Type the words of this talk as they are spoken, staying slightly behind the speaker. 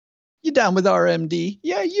You down with RMD?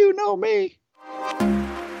 Yeah, you know me.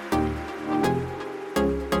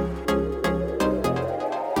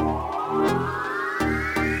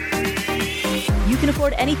 You can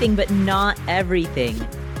afford anything, but not everything.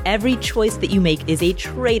 Every choice that you make is a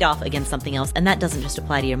trade-off against something else, and that doesn't just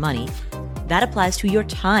apply to your money. That applies to your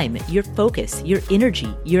time, your focus, your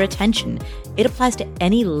energy, your attention. It applies to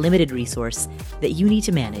any limited resource that you need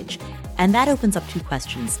to manage. And that opens up two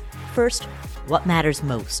questions. First, what matters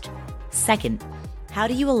most? Second, how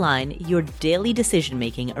do you align your daily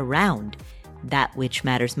decision-making around that which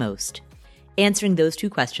matters most? Answering those two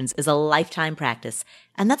questions is a lifetime practice,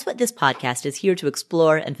 and that's what this podcast is here to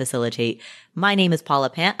explore and facilitate. My name is Paula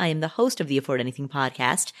Pant. I am the host of the Afford Anything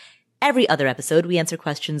podcast. Every other episode, we answer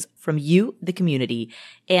questions from you, the community,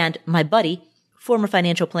 and my buddy, former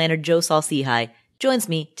financial planner Joe Saul-Sehy, joins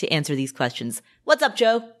me to answer these questions. What's up,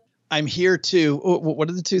 Joe? I'm here to, what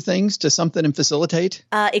are the two things? To something and facilitate?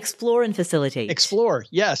 Explore and facilitate. Explore,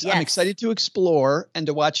 yes. I'm excited to explore and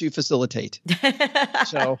to watch you facilitate.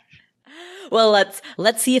 So... Well,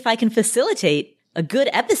 let's see if I can facilitate a good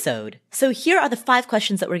episode. So here are the 5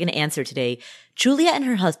 questions that we're going to answer today. Julia and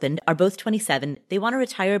her husband are both 27. They want to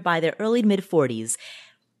retire by their early to mid-40s.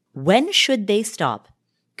 When should they stop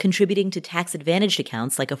contributing to tax-advantaged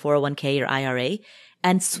accounts like a 401k or IRA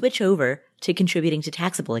and switch over to contributing to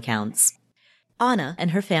taxable accounts? Anna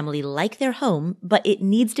and her family like their home, but it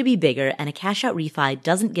needs to be bigger, and a cash-out refi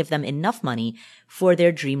doesn't give them enough money for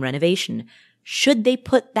their dream renovation. Should they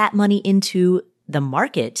put that money into the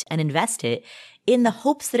market and invest it in the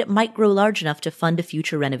hopes that it might grow large enough to fund a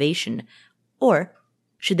future renovation? Or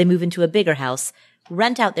should they move into a bigger house,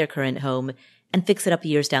 rent out their current home, and fix it up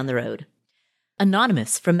years down the road?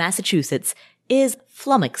 Anonymous from Massachusetts is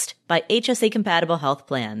flummoxed by HSA-compatible health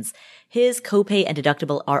plans. His copay and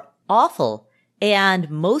deductible are awful,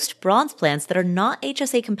 and most bronze plans that are not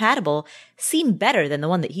HSA-compatible seem better than the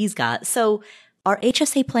one that he's got. So are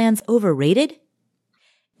HSA plans overrated?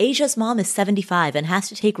 Asia's mom is 75 and has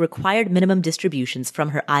to take required minimum distributions from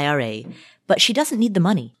her IRA, but she doesn't need the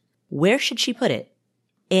money. Where should she put it?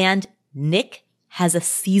 And Nick has a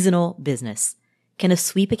seasonal business. Can a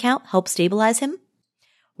sweep account help stabilize him?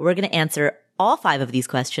 We're going to answer all 5 of these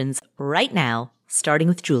questions right now, starting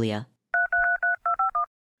with Julia.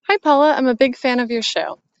 Hi, Paula. I'm a big fan of your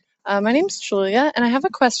show. My name's Julia, and I have a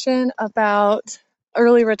question about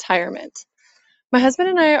early retirement. My husband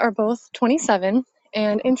and I are both 27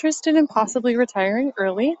 and interested in possibly retiring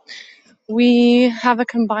early. We have a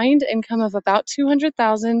combined income of about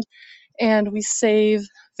 $200,000 and we save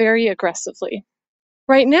very aggressively.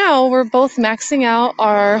 Right now, we're both maxing out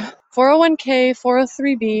our 401k,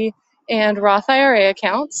 403b, and Roth IRA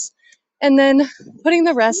accounts, and then putting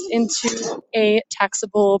the rest into a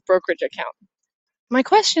taxable brokerage account. My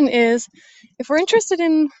question is, if we're interested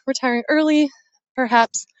in retiring early,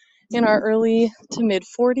 perhaps in our early to mid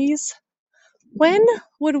 40s, when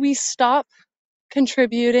would we stop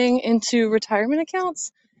contributing into retirement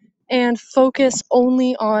accounts and focus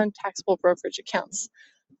only on taxable brokerage accounts?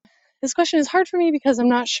 This question is hard for me because I'm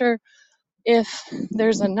not sure if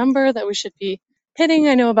there's a number that we should be hitting.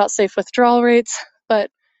 I know about safe withdrawal rates, but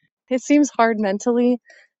it seems hard mentally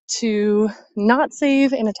to not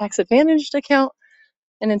save in a tax advantaged account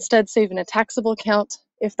and instead save in a taxable account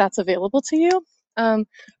if that's available to you.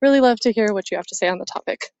 Really love to hear what you have to say on the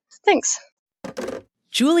topic. Thanks.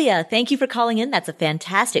 Julia, thank you for calling in. That's a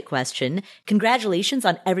fantastic question. Congratulations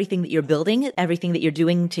on everything that you're building, everything that you're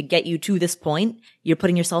doing to get you to this point. You're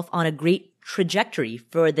putting yourself on a great trajectory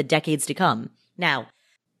for the decades to come. Now,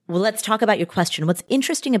 well, let's talk about your question. What's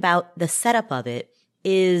interesting about the setup of it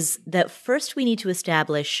is that first we need to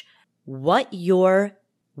establish what your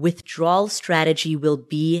withdrawal strategy will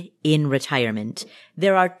be in retirement.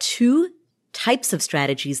 There are 2 types of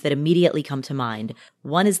strategies that immediately come to mind.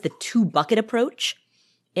 One is the 2-bucket approach,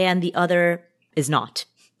 and the other is not.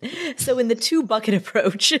 So in the 2-bucket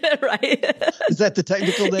approach, right? Is that the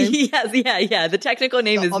technical name? Yeah. The technical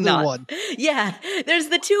name is not. One. Yeah. There's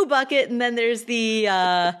the 2-bucket, and then there's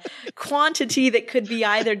the quantity that could be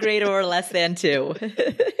either greater or less than 2.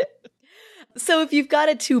 So if you've got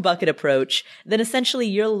a 2-bucket approach, then essentially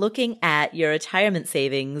you're looking at your retirement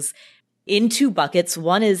savings in 2 buckets.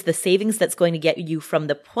 One is the savings that's going to get you from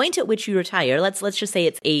the point at which you retire. Let's just say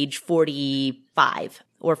it's age 45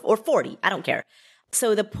 or 40. I don't care.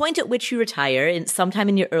 So the point at which you retire, sometime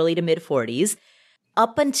in your early to mid 40s,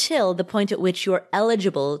 up until the point at which you're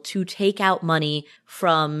eligible to take out money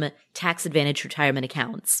from tax advantage retirement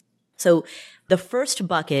accounts. So the first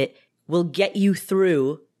bucket will get you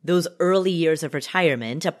through those early years of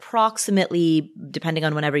retirement, approximately, depending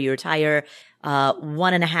on whenever you retire,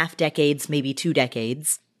 1.5 decades, maybe 2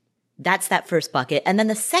 decades. That's that first bucket. And then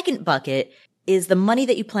the second bucket is the money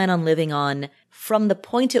that you plan on living on from the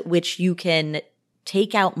point at which you can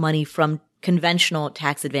take out money from conventional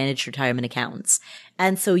tax-advantaged retirement accounts.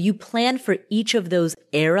 And so you plan for each of those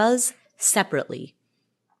eras separately.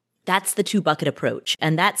 That's the two-bucket approach.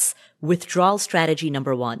 And that's withdrawal strategy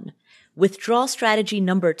number one. Withdrawal strategy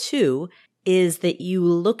number two is that you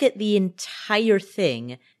look at the entire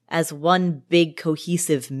thing as one big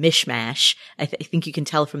cohesive mishmash. I think you can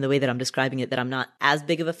tell from the way that I'm describing it that I'm not as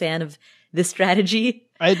big of a fan of this strategy.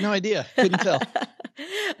 I had no idea. Couldn't tell.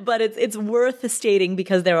 But it's worth stating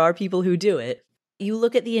because there are people who do it. You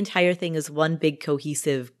look at the entire thing as one big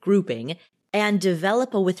cohesive grouping and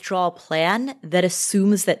develop a withdrawal plan that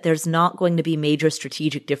assumes that there's not going to be major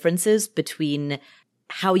strategic differences between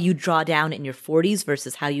how you draw down in your 40s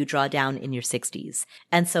versus how you draw down in your 60s.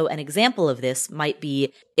 And so an example of this might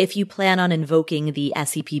be if you plan on invoking the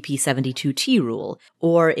SEPP 72T rule,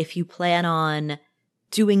 or if you plan on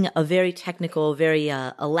doing a very technical, very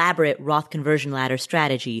elaborate Roth conversion ladder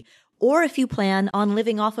strategy, or if you plan on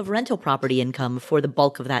living off of rental property income for the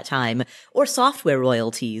bulk of that time, or software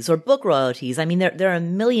royalties, or book royalties. I mean, there are a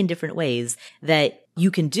million different ways that you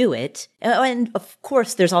can do it. And of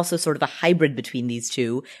course, there's also sort of a hybrid between these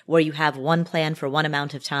two, where you have one plan for one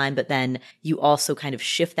amount of time, but then you also kind of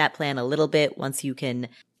shift that plan a little bit once you can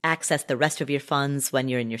access the rest of your funds when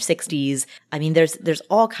you're in your 60s. I mean, there's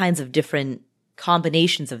all kinds of different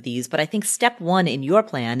combinations of these, but I think step one in your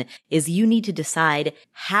plan is you need to decide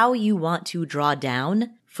how you want to draw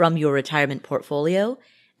down from your retirement portfolio,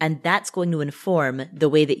 and that's going to inform the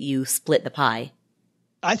way that you split the pie.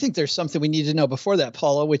 I think there's something we need to know before that,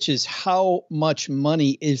 Paula, which is how much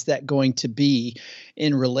money is that going to be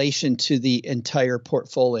in relation to the entire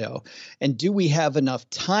portfolio? And do we have enough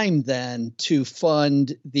time then to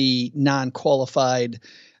fund the non-qualified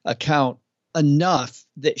account enough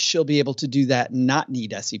that she'll be able to do that and not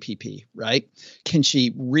need SEPP, right? Can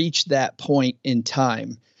she reach that point in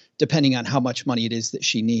time, depending on how much money it is that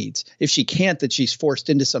she needs? If she can't, that she's forced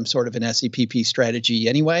into some sort of an SEPP strategy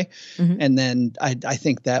anyway. Mm-hmm. And then I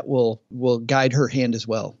think that will guide her hand as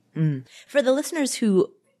well. Mm. For the listeners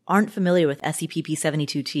who aren't familiar with SEPP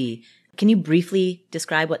 72T, can you briefly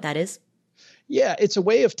describe what that is? Yeah, it's a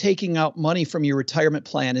way of taking out money from your retirement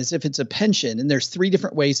plan as if it's a pension. And there's 3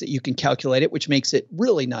 different ways that you can calculate it, which makes it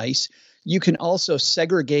really nice. You can also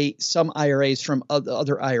segregate some IRAs from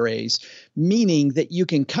other IRAs, meaning that you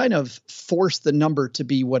can kind of force the number to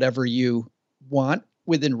be whatever you want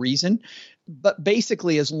within reason. But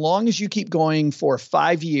basically, as long as you keep going for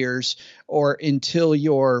 5 years or until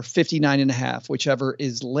you're 59 and a half, whichever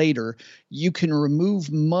is later, you can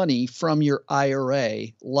remove money from your IRA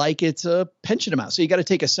like it's a pension amount. So you got to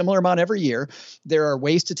take a similar amount every year. There are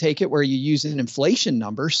ways to take it where you use an inflation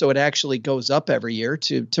number, so it actually goes up every year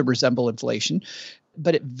to resemble inflation.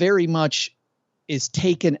 But it very much is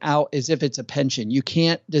taken out as if it's a pension. You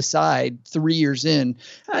can't decide 3 years in,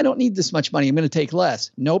 I don't need this much money, I'm going to take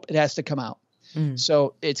less. Nope, it has to come out. Mm.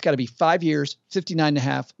 So it's got to be 5 years, 59 and a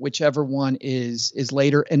half, whichever one is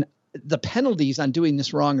later. And the penalties on doing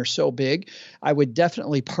this wrong are so big. I would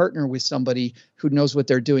definitely partner with somebody who knows what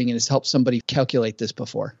they're doing and has helped somebody calculate this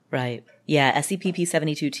before. Right. Yeah. SEPP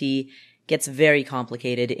 72T gets very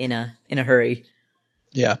complicated in a hurry.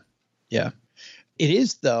 Yeah. Yeah. It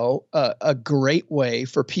is, though, a great way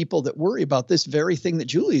for people that worry about this very thing that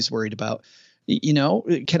Julie's worried about. You know,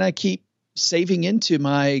 can I keep saving into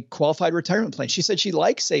my qualified retirement plan? She said she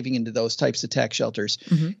likes saving into those types of tax shelters.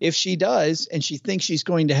 Mm-hmm. If she does, and she thinks she's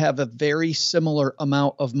going to have a very similar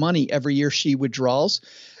amount of money every year she withdraws,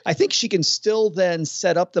 I think she can still then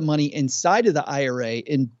set up the money inside of the IRA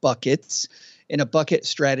in buckets, in a bucket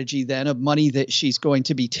strategy then of money that she's going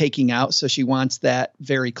to be taking out. So she wants that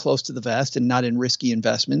very close to the vest and not in risky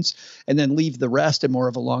investments, and then leave the rest in more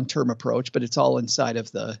of a long-term approach, but it's all inside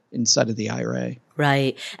of the IRA.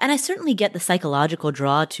 Right. And I certainly get the psychological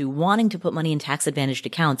draw to wanting to put money in tax advantaged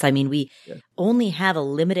accounts. I mean, we only have a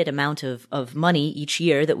limited amount of money each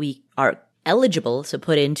year that we are eligible to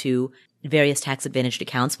put into various tax advantaged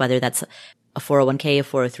accounts, whether that's a 401k, a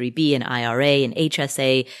 403b, an IRA, an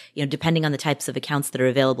HSA, depending on the types of accounts that are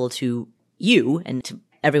available to you and to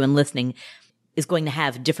everyone listening is going to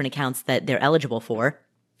have different accounts that they're eligible for.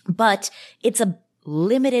 But it's a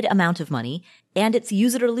limited amount of money and it's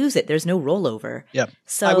use it or lose it. There's no rollover. Yeah.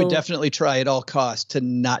 So I would definitely try at all costs to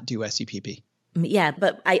not do SEPP. Yeah.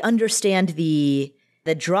 But I understand the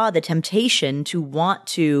draw, the temptation to want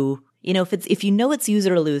to, if you know it's use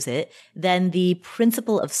it or lose it, then the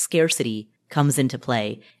principle of scarcity comes into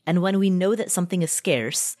play. And when we know that something is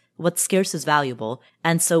scarce, what's scarce is valuable.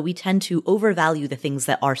 And so we tend to overvalue the things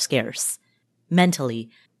that are scarce mentally.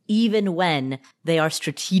 even when they are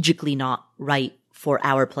strategically not right for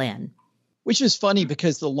our plan. Which is funny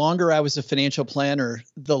because the longer I was a financial planner,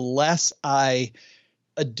 the less I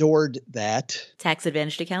adored that. Tax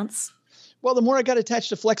advantaged accounts? Well, the more I got attached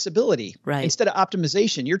to flexibility instead of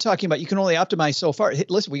optimization. You're talking about you can only optimize so far. Hey,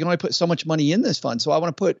 listen, we can only put so much money in this fund. So I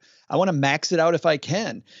want to max it out if I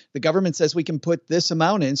can. The government says we can put this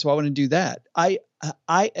amount in, so I want to do that. I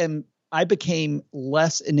became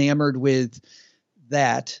less enamored with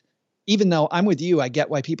that, even though I'm with you. I get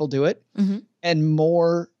why people do it, and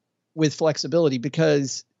more with flexibility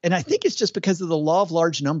and I think it's just because of the law of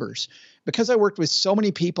large numbers. Because I worked with so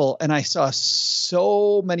many people and I saw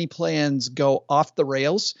so many plans go off the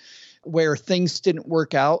rails where things didn't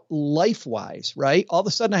work out life-wise, right? All of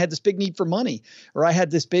a sudden I had this big need for money, or I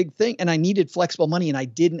had this big thing and I needed flexible money and I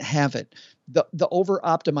didn't have it. The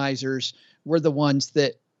over-optimizers were the ones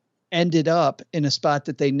that ended up in a spot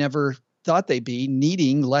that they never thought they'd be,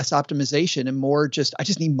 needing less optimization and more I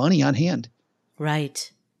just need money on hand.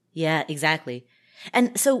 Right. Yeah, exactly.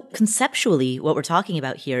 And so conceptually, what we're talking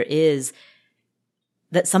about here is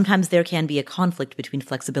that sometimes there can be a conflict between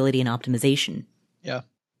flexibility and optimization. Yeah.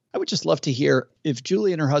 I would just love to hear if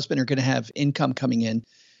Julie and her husband are going to have income coming in,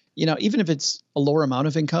 even if it's a lower amount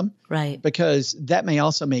of income, right? Because that may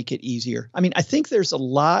also make it easier. I mean, I think there's a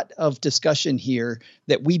lot of discussion here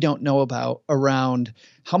that we don't know about around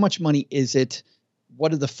how much money is it?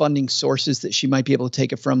 What are the funding sources that she might be able to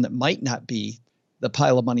take it from that might not be the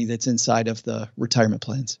pile of money that's inside of the retirement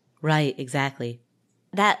plans? Right, exactly.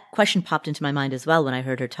 That question popped into my mind as well when I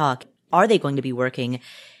heard her talk. Are they going to be working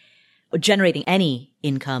or generating any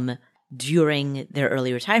income during their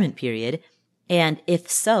early retirement period? And if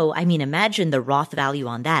so, I mean, imagine the Roth value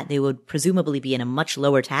on that. They would presumably be in a much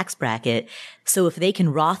lower tax bracket. So if they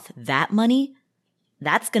can Roth that money,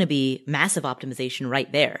 that's going to be massive optimization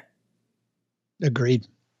right there. Agreed.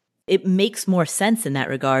 It makes more sense in that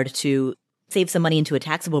regard to save some money into a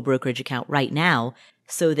taxable brokerage account right now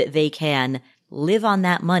so that they can live on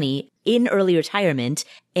that money in early retirement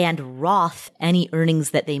and Roth any earnings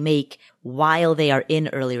that they make while they are in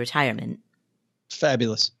early retirement.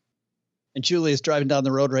 Fabulous. And Julie is driving down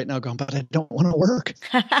the road right now going, but I don't want to work.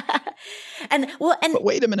 But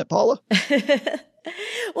wait a minute, Paula.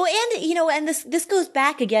 Well, and this goes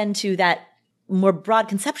back again to that more broad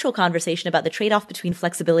conceptual conversation about the trade-off between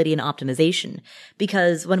flexibility and optimization.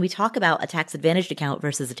 Because when we talk about a tax-advantaged account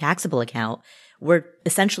versus a taxable account, we're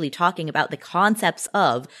essentially talking about the concepts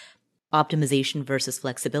of optimization versus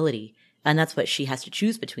flexibility. And that's what she has to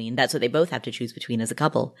choose between. That's what they both have to choose between as a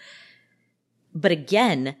couple. But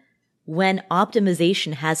again, when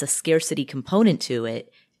optimization has a scarcity component to it,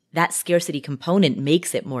 that scarcity component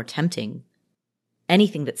makes it more tempting.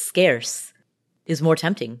 Anything that's scarce is more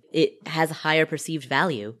tempting. It has a higher perceived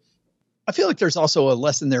value. I feel like there's also a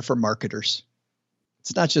lesson there for marketers.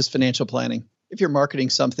 It's not just financial planning. If you're marketing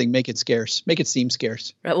something, make it scarce. Make it seem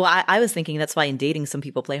scarce. Right. Well, I was thinking that's why in dating, some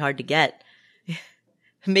people play hard to get.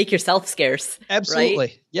 Make yourself scarce. Absolutely.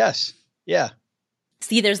 Right? Yes. Yeah.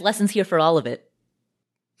 See, there's lessons here for all of it.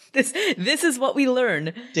 This is what we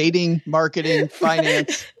learn. Dating, marketing,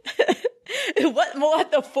 finance.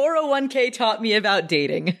 What the 401k taught me about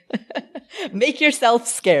dating. Make yourself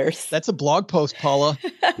scarce. That's a blog post, Paula.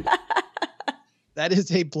 That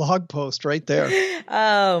is a blog post right there.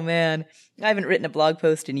 Oh, man. I haven't written a blog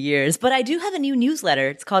post in years, but I do have a new newsletter.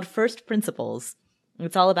 It's called First Principles.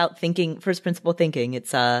 It's all about first principle thinking.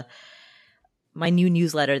 It's my new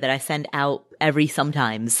newsletter that I send out every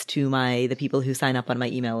sometimes to the people who sign up on my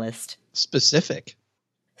email list. Specific.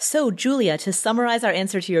 So, Julia, to summarize our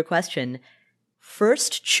answer to your question,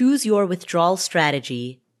 first choose your withdrawal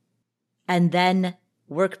strategy and then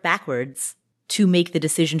work backwards to make the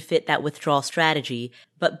decision fit that withdrawal strategy.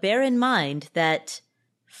 But bear in mind that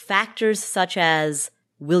factors such as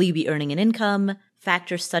will you be earning an income,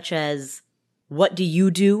 factors such as what do you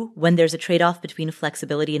do when there's a trade-off between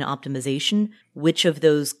flexibility and optimization, which of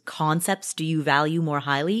those concepts do you value more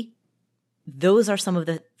highly? Those are some of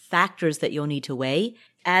the factors that you'll need to weigh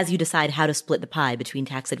as you decide how to split the pie between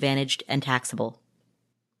tax-advantaged and taxable.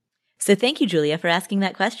 So thank you, Julia, for asking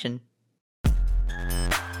that question.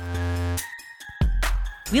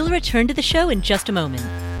 We'll return to the show in just a moment.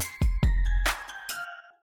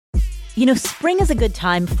 Spring is a good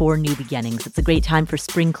time for new beginnings. It's a great time for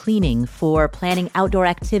spring cleaning, for planning outdoor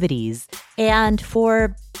activities, and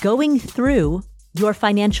for going through your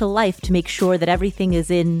financial life to make sure that everything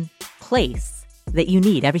is in place that you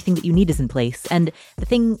need. Everything that you need is in place. And the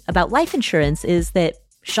thing about life insurance is that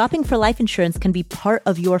shopping for life insurance can be part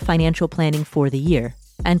of your financial planning for the year.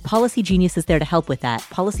 And Policy Genius is there to help with that.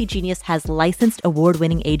 Policy Genius has licensed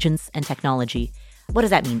award-winning agents and technology. What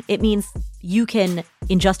does that mean? It means you can,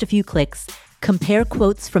 in just a few clicks, compare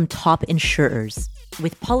quotes from top insurers.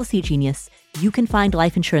 With Policy Genius, you can find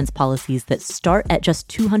life insurance policies that start at just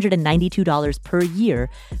 $292 per year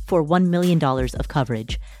for $1 million of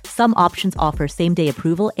coverage. Some options offer same-day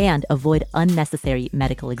approval and avoid unnecessary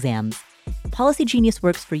medical exams. Policy Genius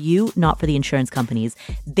works for you, not for the insurance companies.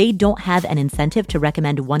 They don't have an incentive to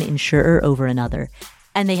recommend one insurer over another.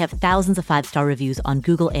 And they have thousands of 5-star reviews on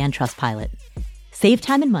Google and Trustpilot. Save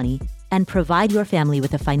time and money and provide your family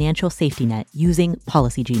with a financial safety net using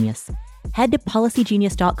Policy Genius. Head to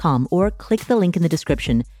policygenius.com or click the link in the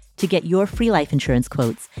description to get your free life insurance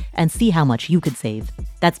quotes and see how much you could save.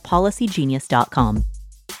 That's policygenius.com.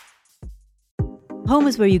 Home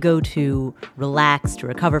is where you go to relax, to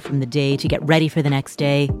recover from the day, to get ready for the next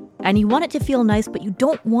day. And you want it to feel nice, but you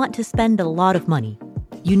don't want to spend a lot of money.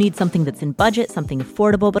 You need something that's in budget, something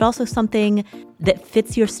affordable, but also something that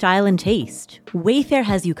fits your style and taste. Wayfair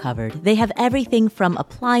has you covered. They have everything from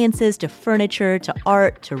appliances to furniture to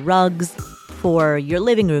art to rugs for your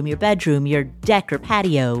living room, your bedroom, your deck or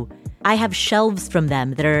patio. I have shelves from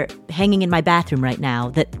them that are hanging in my bathroom right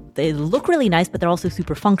now that they look really nice, but they're also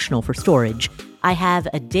super functional for storage. I have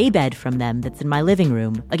a daybed from them that's in my living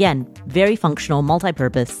room. Again, very functional,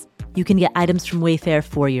 multi-purpose. You can get items from Wayfair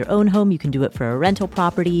for your own home. You can do it for a rental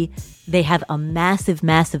property. They have a massive,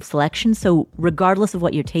 massive selection. So regardless of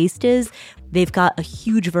what your taste is, they've got a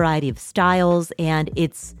huge variety of styles and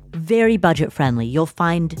it's very budget friendly. You'll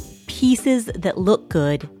find pieces that look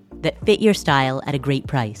good, that fit your style at a great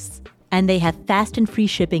price. And they have fast and free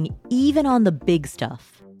shipping even on the big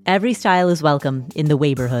stuff. Every style is welcome in the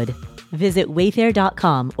Wayborhood. Visit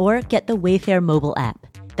wayfair.com or get the Wayfair mobile app.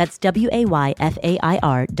 That's WAYFAIR.com.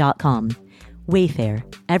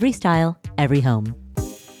 Wayfair. Every style, every home.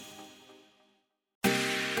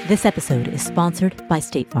 This episode is sponsored by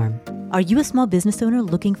State Farm. Are you a small business owner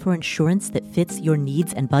looking for insurance that fits your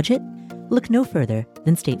needs and budget? Look no further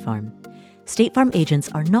than State Farm. State Farm agents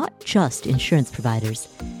are not just insurance providers.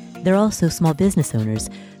 They're also small business owners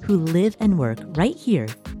who live and work right here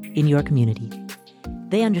in your community.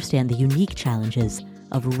 They understand the unique challenges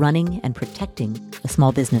of running and protecting a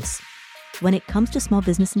small business. When it comes to small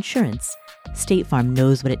business insurance, State Farm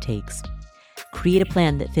knows what it takes. Create a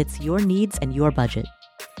plan that fits your needs and your budget.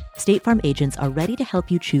 State Farm agents are ready to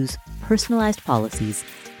help you choose personalized policies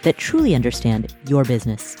that truly understand your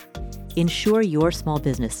business. Insure your small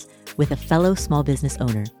business with a fellow small business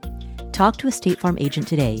owner. Talk to a State Farm agent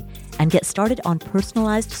today and get started on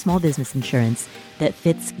personalized small business insurance that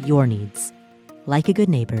fits your needs. Like a good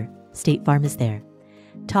neighbor, State Farm is there.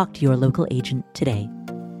 Talk to your local agent today.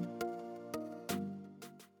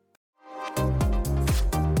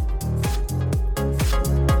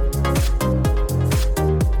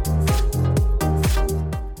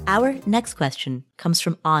 Our next question comes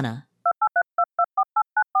from Anna.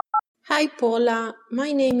 Hi, Paula.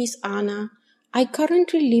 My name is Anna. I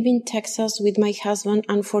currently live in Texas with my husband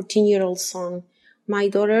and 14-year-old son. My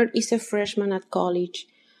daughter is a freshman at college.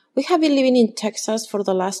 We have been living in Texas for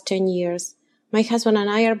the last 10 years. My husband and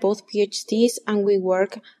I are both PhDs and we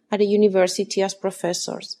work at a university as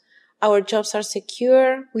professors. Our jobs are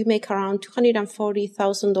secure. We make around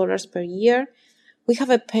 $240,000 per year. We have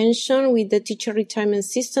a pension with the teacher retirement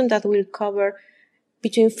system that will cover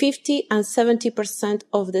between 50 and 70%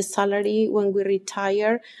 of the salary when we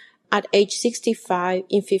retire at age 65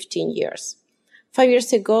 in 15 years. 5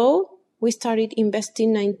 years ago, we started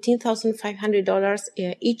investing $19,500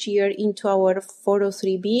 each year into our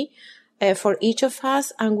 403b for each of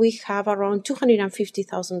us, and we have around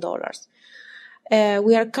 $250,000.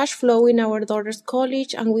 We are cash flowing our daughter's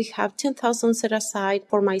college, and we have $10,000 set aside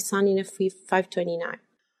for my son in a 529.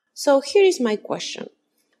 So here is my question.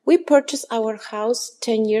 We purchased our house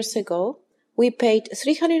 10 years ago. We paid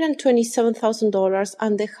 $327,000,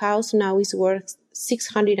 and the house now is worth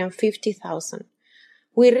 $650,000.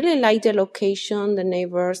 We really like the location, the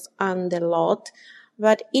neighbors, and the lot,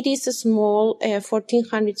 but it is a small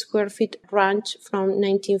 1,400 square feet ranch from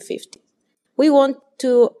 1950. We want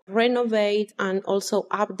to renovate and also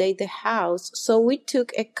update the house, so we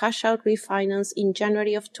took a cash-out refinance in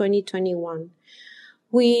January of 2021.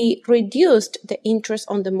 We reduced the interest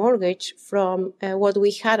on the mortgage from what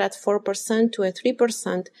we had at 4% to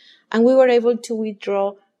 3%, and we were able to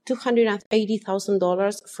withdraw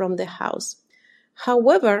 $280,000 from the house.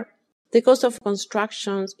 However, the cost of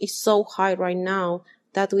construction is so high right now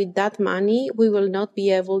that with that money, we will not be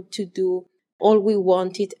able to do all we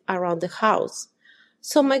wanted around the house.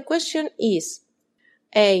 So my question is,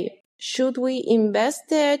 A, should we invest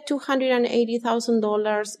the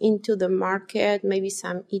 $280,000 into the market, maybe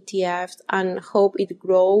some ETFs, and hope it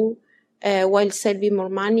grows while saving more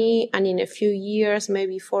money, and in a few years,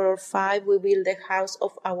 maybe 4 or 5, we build the house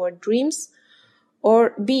of our dreams?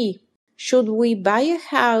 Or B, should we buy a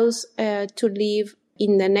house to live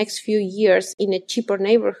in the next few years in a cheaper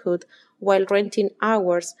neighborhood while renting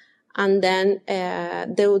ours, and then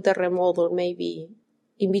do the remodel maybe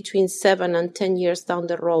in between 7 and 10 years down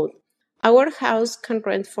the road? Our house can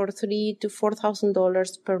rent for $3,000 to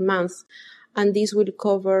 $4,000 per month, and this will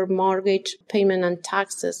cover mortgage payment and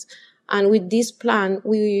taxes. And with this plan,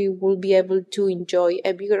 we will be able to enjoy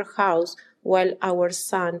a bigger house while our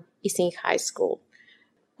son is in high school.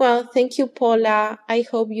 Well, thank you, Paula. I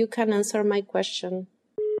hope you can answer my question.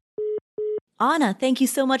 Anna, thank you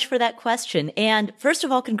so much for that question. And first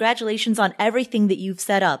of all, congratulations on everything that you've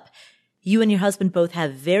set up. You and your husband both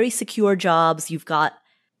have very secure jobs. You've got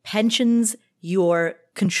pensions. You're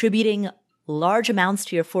contributing large amounts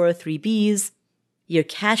to your 403Bs. You're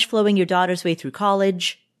cash flowing your daughter's way through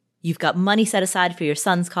college. You've got money set aside for your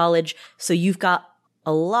son's college. So you've got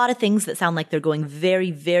a lot of things that sound like they're going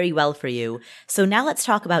very, very well for you. So now let's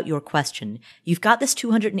talk about your question. You've got this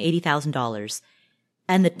 $280,000.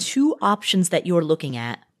 And the two options that you're looking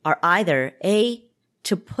at are either A,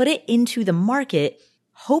 to put it into the market,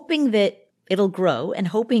 hoping that it'll grow and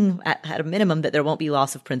hoping at a minimum that there won't be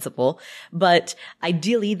loss of principal, but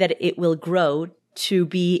ideally that it will grow to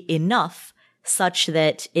be enough such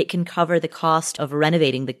that it can cover the cost of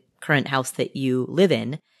renovating the current house that you live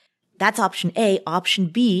in. That's option A. Option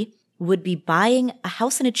B would be buying a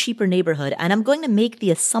house in a cheaper neighborhood. And I'm going to make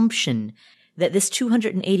the assumption that this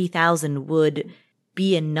 $280,000 would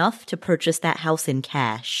be enough to purchase that house in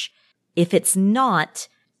cash. If it's not,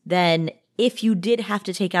 then if you did have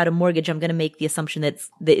to take out a mortgage, I'm going to make the assumption that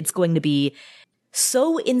it's going to be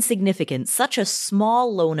so insignificant, such a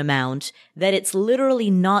small loan amount that it's literally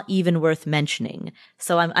not even worth mentioning.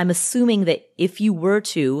 So I'm assuming that if you were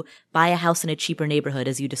to buy a house in a cheaper neighborhood,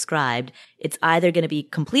 as you described, it's either going to be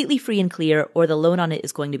completely free and clear, or the loan on it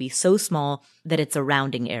is going to be so small that it's a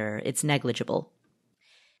rounding error. It's negligible.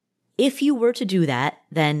 If you were to do that,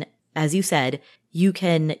 then, as you said, you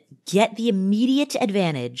can get the immediate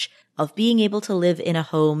advantage of being able to live in a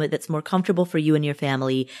home that's more comfortable for you and your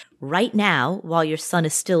family right now while your son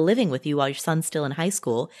is still living with you, while your son's still in high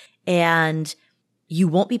school, and you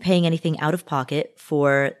won't be paying anything out of pocket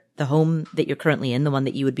for the home that you're currently in, the one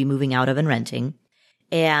that you would be moving out of and renting.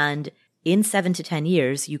 And in 7 to 10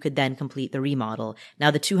 years, you could then complete the remodel. Now,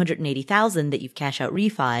 the $280,000 that you've cash out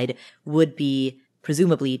refied would be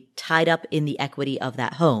presumably tied up in the equity of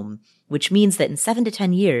that home, which means that in 7 to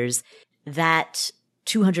 10 years, that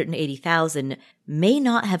 $280,000 may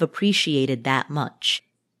not have appreciated that much.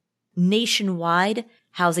 Nationwide,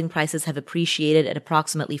 housing prices have appreciated at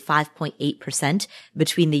approximately 5.8%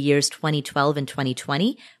 between the years 2012 and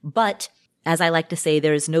 2020. But as I like to say,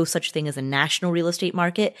 there is no such thing as a national real estate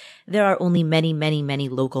market. There are only many, many, many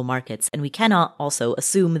local markets. And we cannot also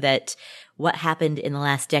assume that what happened in the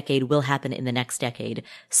last decade will happen in the next decade.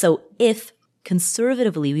 So if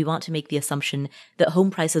conservatively, we want to make the assumption that home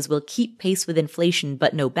prices will keep pace with inflation,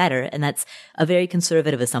 but no better. And that's a very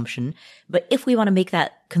conservative assumption. But if we want to make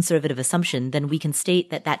that conservative assumption, then we can state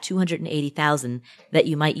that that $280,000 that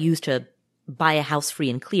you might use to buy a house free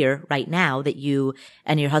and clear right now that you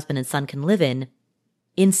and your husband and son can live in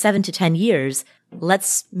 7 to 10 years,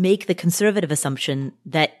 let's make the conservative assumption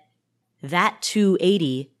that that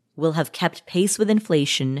 $280,000 will have kept pace with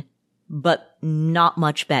inflation, but not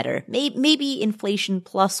much better. Maybe inflation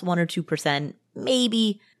plus 1 or 2%,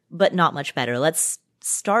 maybe, but not much better. Let's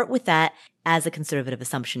start with that as a conservative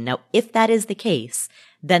assumption. Now, if that is the case,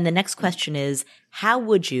 then the next question is, how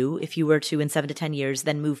would you, if you were to in 7 to 10 years,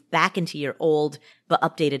 then move back into your old but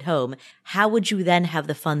updated home, how would you then have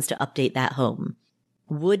the funds to update that home?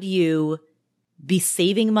 Would you be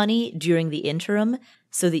saving money during the interim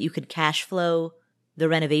so that you could cash flow the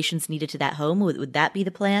renovations needed to that home? Would that be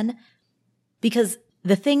the plan? Because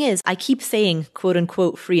the thing is, I keep saying, quote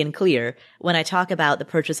unquote, free and clear when I talk about the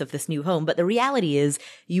purchase of this new home. But the reality is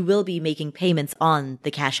you will be making payments on the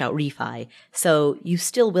cash out refi. So you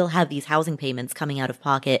still will have these housing payments coming out of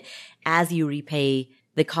pocket as you repay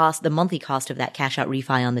the monthly cost of that cash out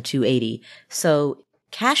refi on the $280,000. So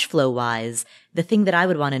cash flow wise, the thing that I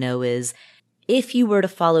would want to know is if you were to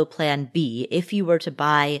follow plan B, if you were to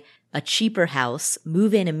buy a cheaper house,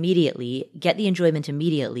 move in immediately, get the enjoyment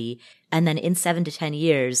immediately, and then in 7 to 10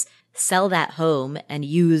 years, sell that home and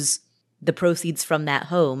use the proceeds from that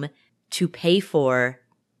home to pay for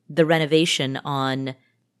the renovation on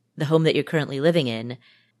the home that you're currently living in,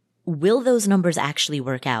 will those numbers actually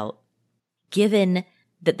work out? Given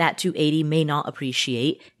that $280,000 may not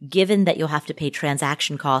appreciate, given that you'll have to pay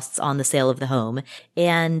transaction costs on the sale of the home,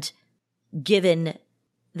 and given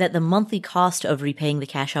that the monthly cost of repaying the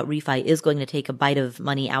cash out refi is going to take a bite of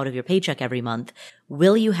money out of your paycheck every month,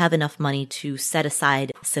 will you have enough money to set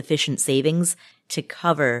aside sufficient savings to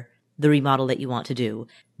cover the remodel that you want to do?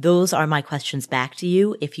 Those are my questions back to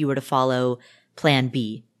you if you were to follow Plan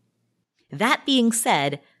B. That being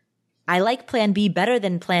said, I like Plan B better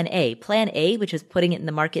than Plan A. Plan A, which is putting it in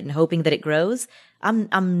the market and hoping that it grows,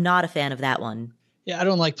 I'm not a fan of that one. Yeah, I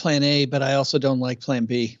don't like Plan A, but I also don't like Plan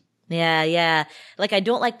B. Yeah. Like, I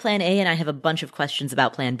don't like Plan A, and I have a bunch of questions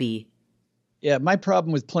about Plan B. Yeah, my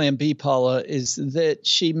problem with Plan B, Paula, is that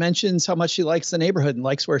she mentions how much she likes the neighborhood and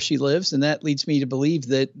likes where she lives, and that leads me to believe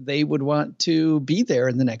that they would want to be there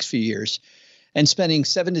in the next few years. And spending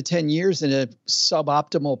 7 to 10 years in a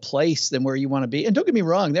suboptimal place than where you want to be. And don't get me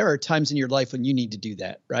wrong, there are times in your life when you need to do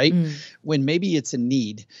that, right? When maybe it's a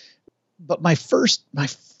need. But my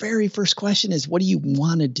very first question is, what do you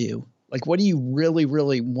want to do? Like, what do you really,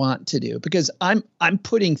 really want to do? Because I'm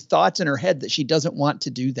putting thoughts in her head that she doesn't want to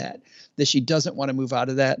do that she doesn't want to move out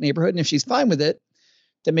of that neighborhood. And if she's fine with it,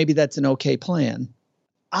 then maybe that's an okay plan.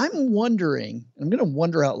 I'm wondering, I'm going to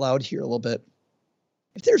wonder out loud here a little bit,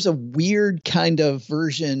 if there's a weird kind of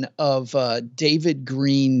version of David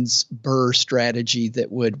Green's BRRRR strategy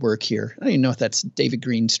that would work here. I don't even know if that's David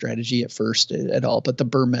Green's strategy at first at all, but the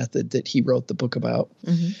BRRRR method that he wrote the book about,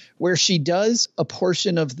 where she does a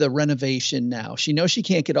portion of the renovation now. She knows she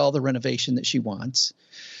can't get all the renovation that she wants.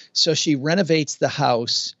 So she renovates the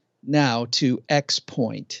house now to X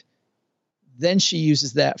point. Then she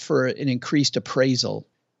uses that for an increased appraisal.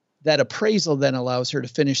 That appraisal then allows her to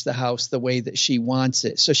finish the house the way that she wants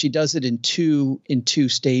it. So she does it in two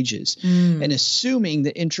stages. And assuming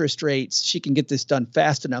the interest rates, she can get this done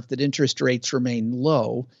fast enough that interest rates remain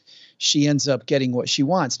low, she ends up getting what she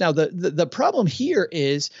wants. Now, the problem here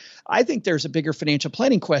is, I think there's a bigger financial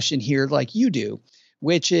planning question here, like you do,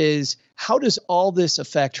 which is, how does all this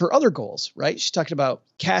affect her other goals, right? She's talking about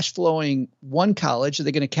cash flowing one college. Are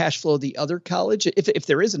they going to cash flow the other college? If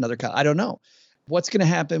there is another college, I don't know. What's going to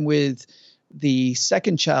happen with the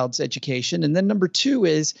second child's education? And then number two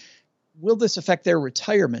is, will this affect their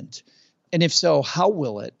retirement? And if so, how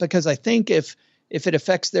will it? Because I think if it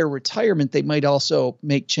affects their retirement, they might also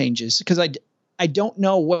make changes. Because I don't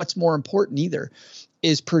know what's more important either.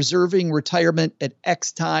 Is preserving retirement at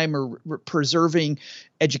X time or preserving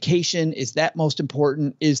education, is that most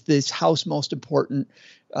important? Is this house most important?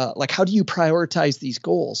 Like, how do you prioritize these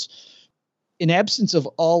goals? In absence of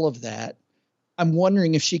all of that, I'm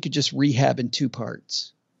wondering if she could just rehab in two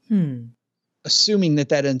parts, assuming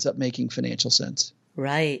that ends up making financial sense.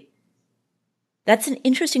 Right. That's an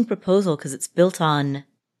interesting proposal because it's built on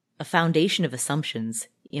a foundation of assumptions.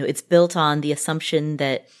 It's built on the assumption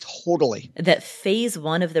that that phase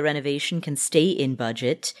one of the renovation can stay in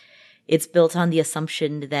budget. It's built on the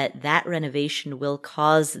assumption that renovation will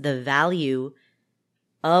cause the value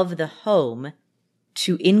of the home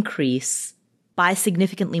to increase by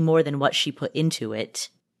significantly more than what she put into it.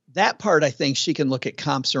 That part, I think she can look at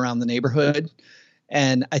comps around the neighborhood,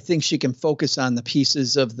 and I think she can focus on the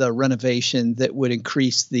pieces of the renovation that would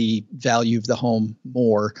increase the value of the home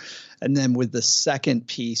more. And then with the second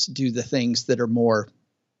piece, do the things that are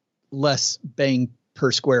less bang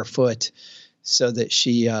per square foot, so that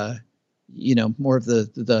she, more of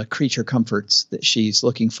the creature comforts that she's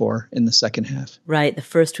looking for in the second half. Right. The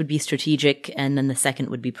first would be strategic, and then the second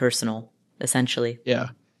would be personal, essentially. Yeah.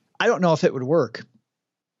 I don't know if it would work,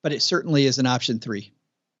 but it certainly is an option 3.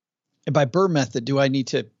 And by BRRRR method, do I need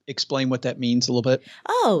to explain what that means a little bit?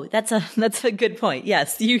 Oh, that's a good point.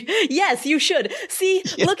 Yes, you should. See,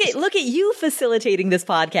 yes. Look at you facilitating this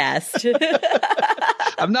podcast.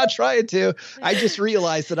 I'm not trying to. I just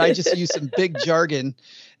realized that I just used some big jargon,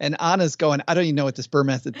 and Anna's going, I don't even know what this BRRRR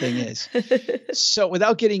method thing is. So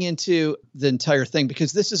without getting into the entire thing,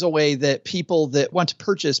 because this is a way that people that want to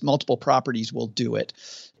purchase multiple properties will do it.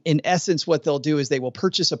 In essence, what they'll do is they will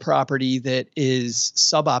purchase a property that is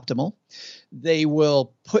suboptimal. They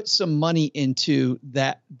will put some money into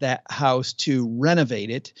that house to renovate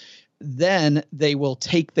it. Then they will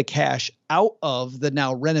take the cash out of the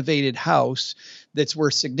now renovated house that's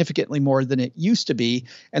worth significantly more than it used to be,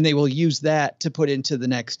 and they will use that to put into the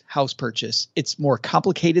next house purchase. It's more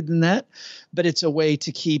complicated than that, but it's a way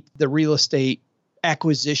to keep the real estate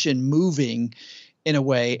acquisition moving in a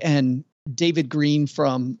way. And David Green,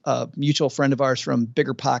 from a mutual friend of ours from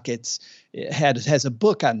Bigger Pockets, has a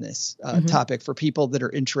book on this topic for people that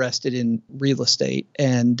are interested in real estate.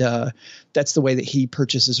 And that's the way that he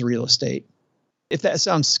purchases real estate. If that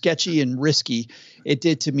sounds sketchy and risky, it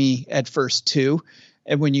did to me at first too.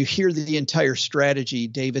 And when you hear the entire strategy,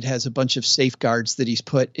 David has a bunch of safeguards that he's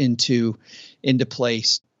put into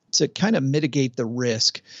place to kind of mitigate the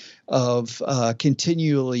risk of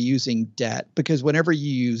continually using debt. Because whenever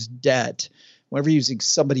you use debt, whenever you're using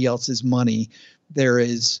somebody else's money, there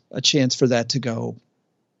is a chance for that to go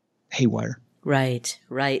haywire. Right.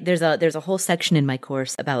 There's a whole section in my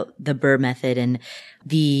course about the BRRRR method and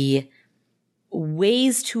the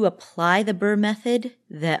ways to apply the BRRRR method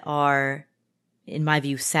that are, in my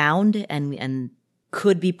view, sound and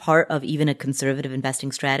could be part of even a conservative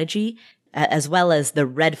investing strategy, as well as the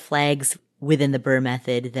red flags within the BRRRR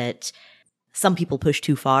method that some people push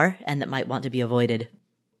too far and that might want to be avoided.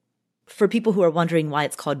 For people who are wondering why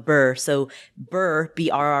it's called BRRRR, so BRRRR,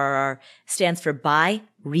 BRRR, stands for buy,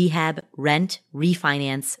 rehab, rent,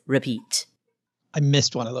 refinance, repeat. I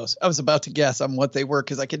missed one of those. I was about to guess on what they were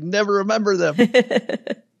because I could never remember them.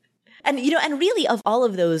 And really of all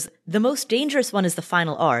of those, the most dangerous one is the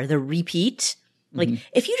final R, the repeat. Like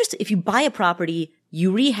if you buy a property,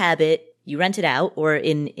 you rehab it, you rent it out, or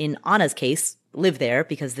in Anna's case, live there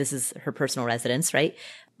because this is her personal residence, right?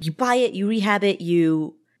 You buy it, you rehab it,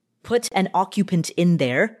 you put an occupant in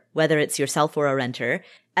there, whether it's yourself or a renter,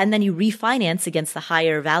 and then you refinance against the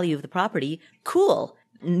higher value of the property. Cool.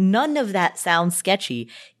 None of that sounds sketchy.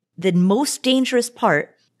 The most dangerous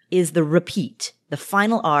part is the repeat, the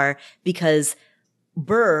final R, because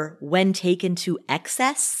BRRRR, when taken to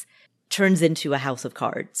excess, turns into a house of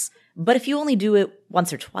cards. But if you only do it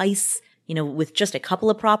once or twice, with just a couple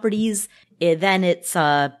of properties, then it's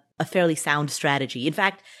a fairly sound strategy. In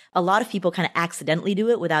fact, a lot of people kind of accidentally do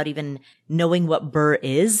it without even knowing what BRRRR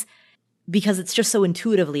is, because it's just so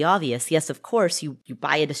intuitively obvious. Yes, of course, you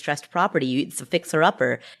buy a distressed property, it's a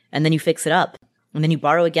fixer-upper, and then you fix it up, and then you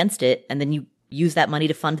borrow against it, and then you use that money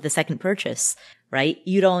to fund the second purchase, right?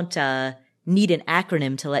 You don't need an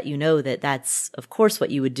acronym to let you know that that's, of course,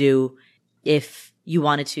 what you would do if you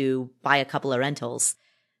wanted to buy a couple of rentals.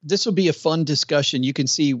 This will be a fun discussion. You can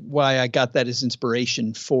see why I got that as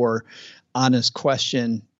inspiration for Anna's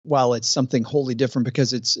question, while it's something wholly different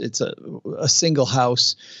because it's a single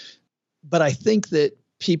house. But I think that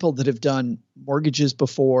people that have done mortgages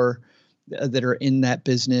before that are in that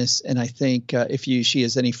business, and I think if she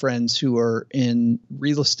has any friends who are in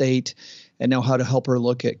real estate and know how to help her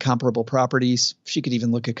look at comparable properties, she could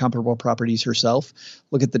even look at comparable properties herself,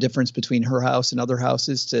 look at the difference between her house and other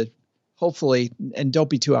houses to hopefully, and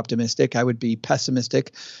don't be too optimistic. I would be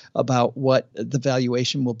pessimistic about what the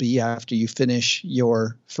valuation will be after you finish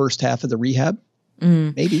your first half of the rehab.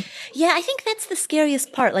 Maybe. Yeah, I think that's the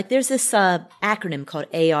scariest part. Like there's this acronym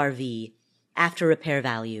called ARV, after repair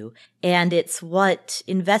value, and it's what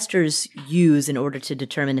investors use in order to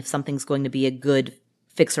determine if something's going to be a good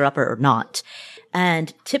fixer-upper or not.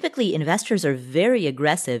 And typically investors are very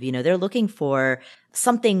aggressive. They're looking for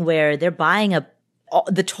something where they're buying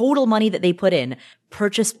the total money that they put in,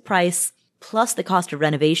 purchase price plus the cost of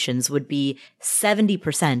renovations would be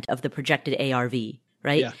 70% of the projected ARV,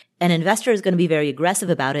 right? Yeah. An investor is going to be very aggressive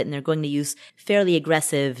about it, and they're going to use fairly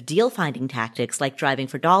aggressive deal finding tactics like driving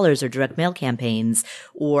for dollars or direct mail campaigns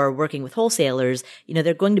or working with wholesalers.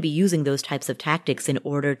 They're going to be using those types of tactics in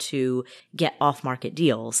order to get off market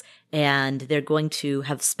deals. And they're going to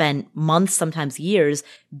have spent months, sometimes years,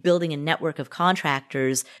 building a network of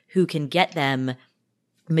contractors who can get them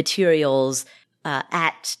materials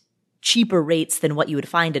at cheaper rates than what you would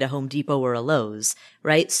find at a Home Depot or a Lowe's,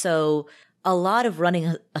 right? So a lot of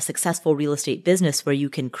running a successful real estate business where you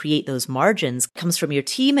can create those margins comes from your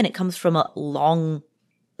team, and it comes from a long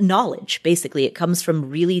knowledge. Basically, it comes from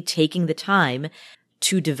really taking the time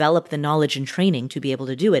to develop the knowledge and training to be able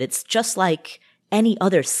to do it. It's just like any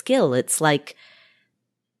other skill. It's like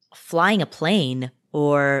flying a plane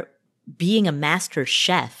or being a master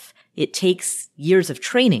chef. It takes years of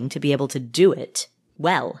training to be able to do it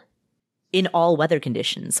well in all weather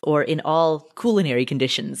conditions or in all culinary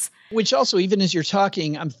conditions. Which also, even as you're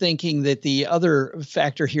talking, I'm thinking that the other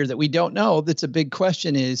factor here that we don't know, that's a big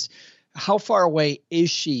question, is how far away is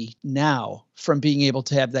she now from being able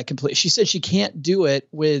to have that complete? She said she can't do it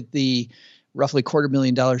with the roughly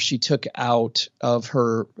 $250,000 she took out of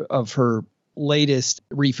her latest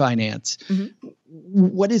refinance. Mm-hmm.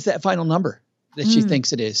 What is that final number that she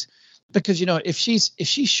thinks it is? Because, if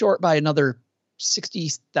she's short by another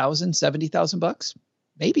 $60,000, $70,000,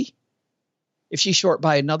 maybe. If she's short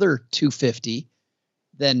by another $250,000,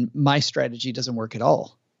 then my strategy doesn't work at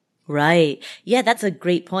all. Right. Yeah, that's a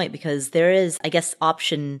great point, because there is, I guess,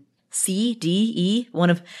 option C, D, E, one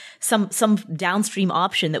of some downstream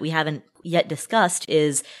option that we haven't yet discussed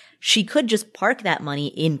is she could just park that money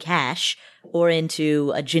in cash or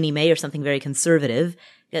into a Ginnie Mae or something very conservative.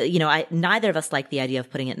 Neither of us like the idea of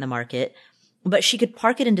putting it in the market, but she could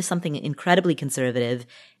park it into something incredibly conservative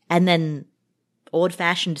and then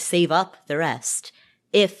old-fashioned save up the rest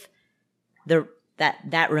if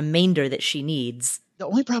that remainder that she needs. The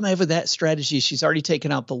only problem I have with that strategy is she's already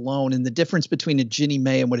taken out the loan, and the difference between a Ginnie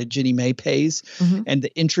Mae and what a Ginnie Mae pays and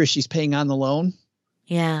the interest she's paying on the loan.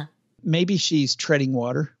 Yeah. Maybe she's treading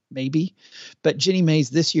water, maybe. But Ginnie Mae's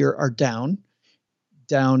this year are down,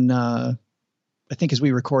 I think as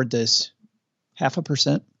we record this,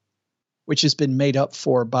 0.5%, which has been made up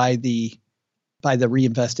for by the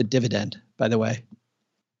reinvested dividend, by the way.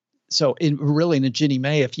 So in a Ginnie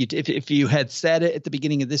Mae, if you had said it at the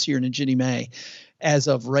beginning of this year in a Ginnie Mae, as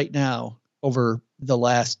of right now, over the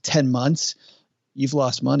last 10 months, you've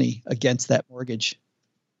lost money against that mortgage.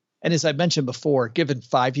 And as I mentioned before, given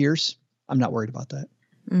 5 years, I'm not worried about that.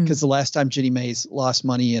 Because the last time Ginnie Mae's lost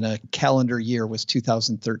money in a calendar year was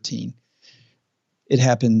 2013. It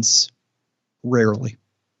happens rarely.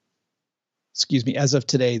 Excuse me. As of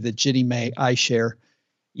today, the Ginnie Mae iShare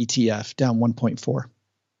ETF down 1.4.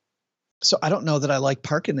 So I don't know that I like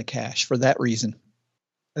parking the cash for that reason.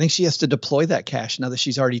 I think she has to deploy that cash now that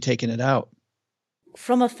she's already taken it out.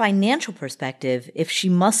 From a financial perspective, if she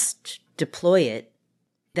must deploy it,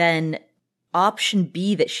 then option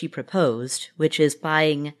B that she proposed, which is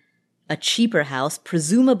buying a cheaper house,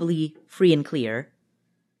 presumably free and clear,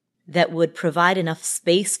 that would provide enough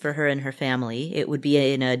space for her and her family. It would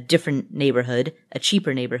be in a different neighborhood, a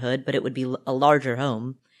cheaper neighborhood, but it would be a larger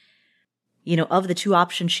home. You know, of the two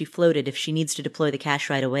options she floated, if she needs to deploy the cash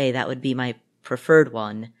right away, that would be my preferred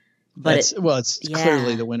one. But it's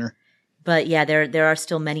clearly the winner. But yeah, there are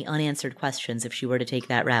still many unanswered questions if she were to take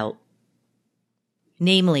that route.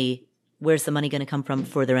 Namely, where's the money going to come from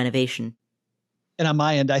for the renovation? And on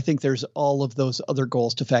my end, I think there's all of those other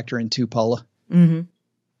goals to factor in too, Paula. Mm-hmm.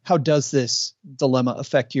 How does this dilemma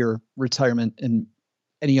affect your retirement and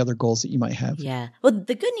any other goals that you might have? Yeah. Well,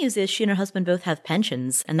 the good news is she and her husband both have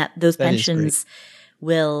pensions, and that those pensions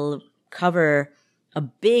will cover a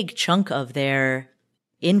big chunk of their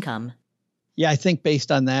income. Yeah, I think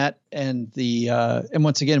based on that and and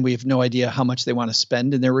once again, we have no idea how much they want to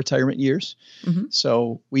spend in their retirement years. Mm-hmm.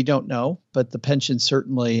 So we don't know, but the pension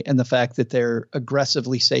certainly, and the fact that they're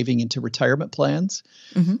aggressively saving into retirement plans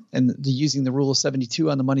and using the rule of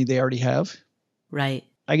 72 on the money they already have. Right.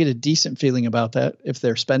 I get a decent feeling about that if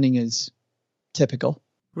their spending is typical.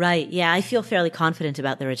 Right. Yeah, I feel fairly confident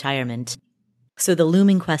about their retirement. So the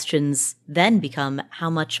looming questions then become, how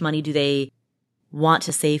much money do they want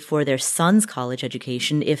to save for their son's college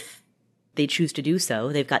education if they choose to do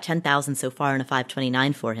so? They've got $10,000 so far in a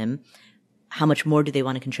 529 for him. How much more do they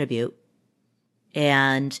want to contribute?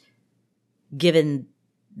 And given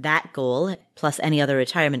that goal, plus any other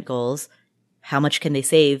retirement goals, how much can they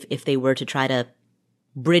save if they were to try to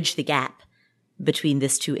bridge the gap between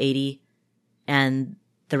this 280 and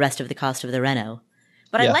the rest of the cost of the reno?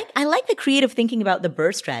 But yeah. I like the creative thinking about the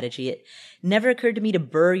BRRRR strategy. It never occurred to me to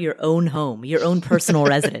BRRRR your own home, your own personal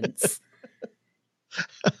residence.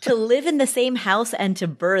 To live in the same house and to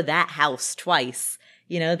BRRRR that house twice,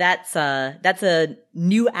 you know, that's a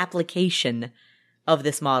new application of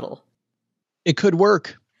this model. It could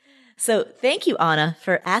work. So thank you, Anna,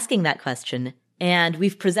 for asking that question. And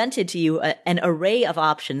we've presented to you an array of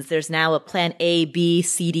options. There's now a plan A, B,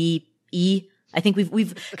 C, D, E. I think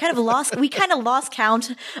we've kind of lost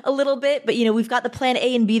count a little bit, but you know, we've got the plan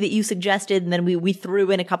A and B that you suggested, and then we threw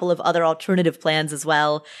in a couple of other alternative plans as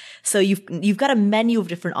well. So you've got a menu of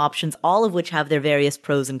different options, all of which have their various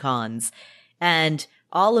pros and cons, and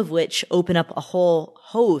all of which open up a whole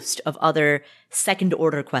host of other second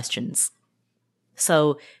order questions.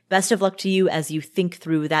 So best of luck to you as you think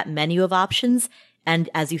through that menu of options and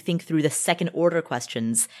as you think through the second order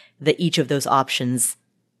questions that each of those options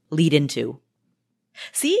lead into.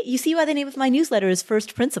 See, you see why the name of my newsletter is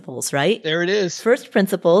First Principles, right? There it is. First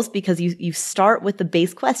Principles, because you start with the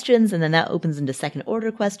base questions and then that opens into second order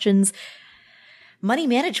questions. Money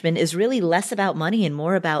management is really less about money and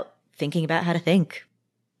more about thinking about how to think.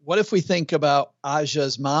 What if we think about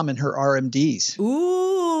Aja's mom and her RMDs?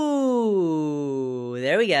 Ooh,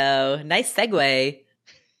 there we go. Nice segue.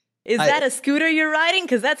 Is that a scooter you're riding?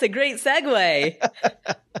 Because that's a great segue.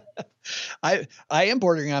 I am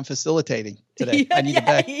bordering on facilitating today. Yeah, I need to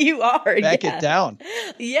back it down.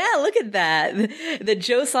 Yeah, look at that. The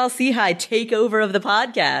Joe Saul-Sehy takeover of the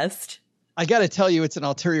podcast. I got to tell you, it's an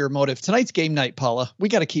ulterior motive. Tonight's game night, Paula. We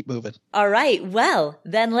got to keep moving. All right. Well,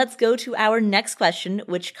 then let's go to our next question,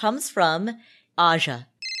 which comes from Aja.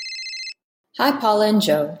 Hi, Paula and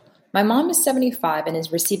Joe. My mom is 75 and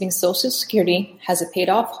is receiving Social Security, has a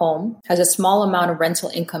paid-off home, has a small amount of rental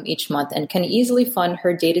income each month, and can easily fund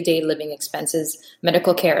her day-to-day living expenses,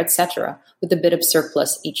 medical care, etc., with a bit of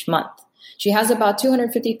surplus each month. She has about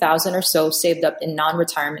 $250,000 or so saved up in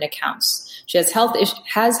non-retirement accounts. She has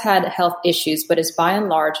had health issues, but is by and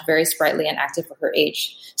large very sprightly and active for her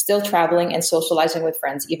age, still traveling and socializing with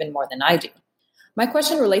friends even more than I do. My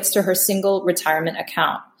question relates to her single retirement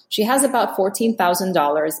account. She has about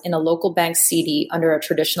 $14,000 in a local bank CD under a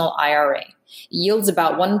traditional IRA. It yields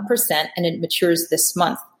about 1% and it matures this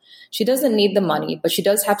month. She doesn't need the money, but she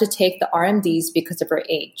does have to take the RMDs because of her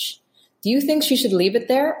age. Do you think she should leave it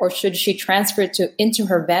there, or should she transfer it into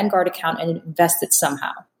her Vanguard account and invest it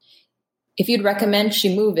somehow? If you'd recommend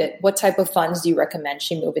she move it, what type of funds do you recommend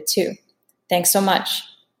she move it to? Thanks so much.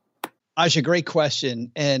 Aja, great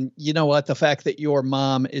question. And you know what? The fact that your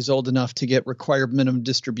mom is old enough to get required minimum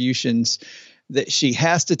distributions that she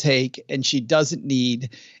has to take and she doesn't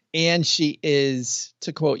need, and she is,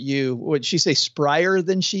 to quote you, would she say sprier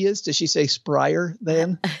than she is? Does she say sprier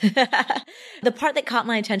than? The part that caught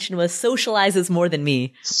my attention was socializes more than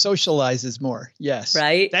me. Socializes more. Yes.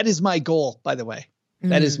 Right. That is my goal, by the way.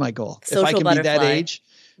 That is my goal. Social if I can butterfly. be that age,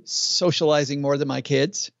 socializing more than my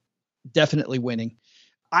kids, definitely winning.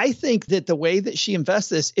 I think that the way that she invests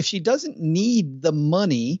this, if she doesn't need the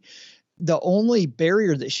money, the only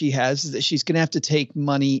barrier that she has is that she's going to have to take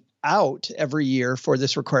money out every year for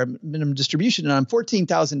this required minimum distribution. And on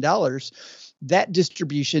 $14,000, that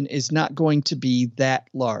distribution is not going to be that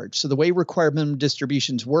large. So the way required minimum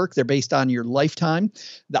distributions work, they're based on your lifetime.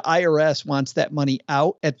 The IRS wants that money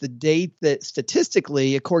out at the date that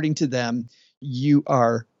statistically, according to them, you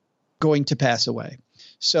are going to pass away.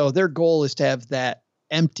 So their goal is to have that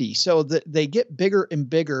empty. So that they get bigger and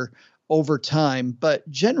bigger over time. But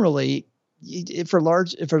generally, if her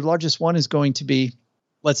largest one is going to be,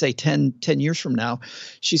 let's say 10 years from now,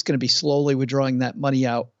 she's going to be slowly withdrawing that money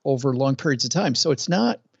out over long periods of time. So it's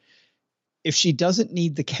not, if she doesn't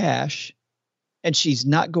need the cash and she's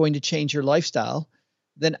not going to change her lifestyle,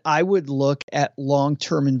 then I would look at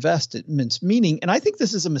long-term investments, meaning, and I think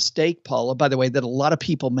this is a mistake, Paula, by the way, that a lot of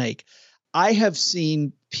people make. I have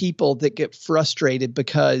seen people that get frustrated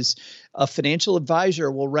because a financial advisor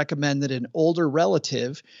will recommend that an older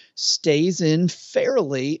relative stays in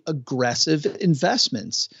fairly aggressive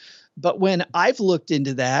investments. But when I've looked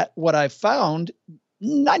into that, what I've found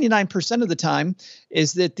 99% of the time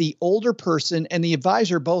is that the older person and the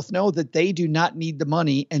advisor both know that they do not need the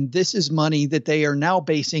money. And this is money that they are now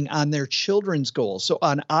basing on their children's goals. So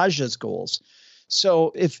on Aja's goals.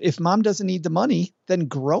 So if mom doesn't need the money, then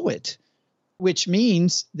grow it. Which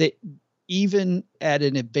means that even at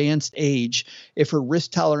an advanced age, if her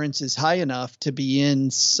risk tolerance is high enough to be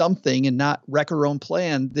in something and not wreck her own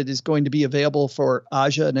plan that is going to be available for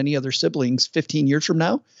Aja and any other siblings 15 years from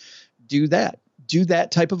now, do that. Do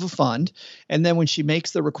that type of a fund. And then when she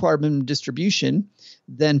makes the required minimum distribution,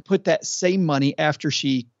 then put that same money after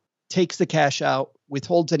she takes the cash out,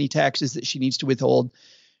 withholds any taxes that she needs to withhold,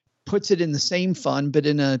 puts it in the same fund, but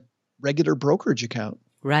in a regular brokerage account.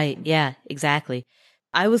 Right. Yeah, exactly.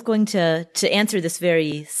 I was going to answer this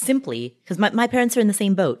very simply because my parents are in the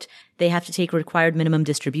same boat. They have to take required minimum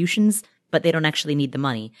distributions, but they don't actually need the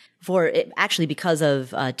money actually because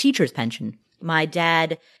of teacher's pension. My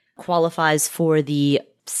dad qualifies for the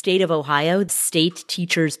state of Ohio state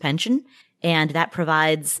teacher's pension, and that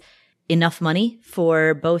provides enough money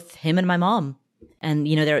for both him and my mom. And,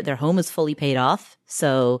 you know, their home is fully paid off,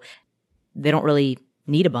 so they don't really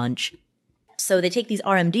need a bunch. So they take these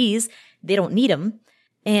RMDs, they don't need them,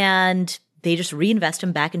 and they just reinvest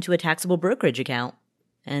them back into a taxable brokerage account.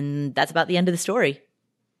 And that's about the end of the story.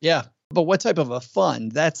 Yeah. But what type of a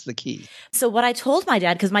fund? That's the key. So what I told my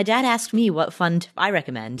dad, because my dad asked me what fund I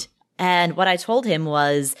recommend, and what I told him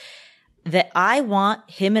was that I want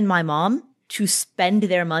him and my mom to spend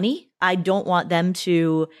their money. I don't want them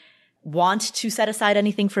to want to set aside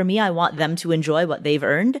anything for me. I want them to enjoy what they've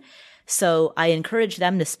earned. So I encourage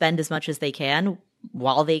them to spend as much as they can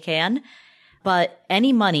while they can. But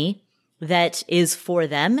any money that is for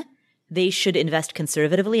them, they should invest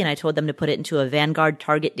conservatively. And I told them to put it into a Vanguard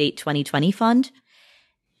Target Date 2020 fund.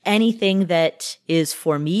 Anything that is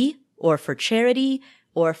for me or for charity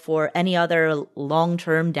or for any other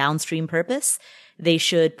long-term downstream purpose, they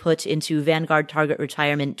should put into Vanguard Target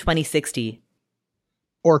Retirement 2060.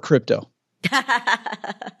 Or crypto.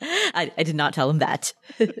 I did not tell him that.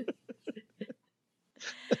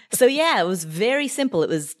 So yeah, it was very simple. It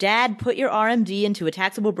was, Dad, put your RMD into a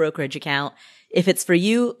taxable brokerage account. If it's for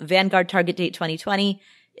you, Vanguard Target Date 2020.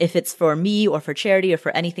 If it's for me or for charity or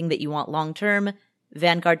for anything that you want long-term,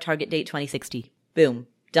 Vanguard Target Date 2060. Boom.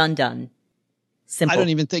 Done. Simple. I don't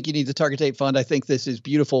even think you need the target date fund. I think this is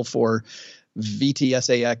beautiful for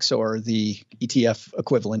VTSAX or the ETF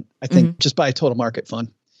equivalent. I think just buy a total market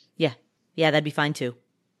fund. Yeah, that'd be fine too.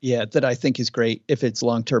 Yeah, that I think is great if it's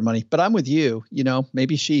long-term money. But I'm with you,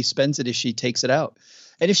 maybe she spends it as she takes it out.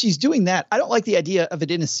 And if she's doing that, I don't like the idea of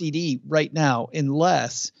it in a CD right now,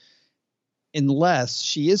 unless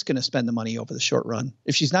she is going to spend the money over the short run.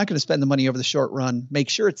 If she's not going to spend the money over the short run, make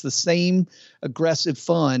sure it's the same aggressive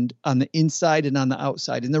fund on the inside and on the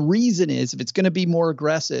outside. And the reason is, if it's going to be more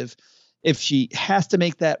aggressive, if she has to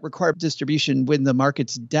make that required distribution when the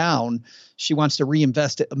market's down, she wants to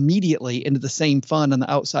reinvest it immediately into the same fund on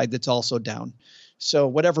the outside that's also down. So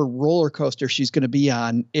whatever roller coaster she's going to be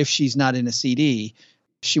on, if she's not in a CD,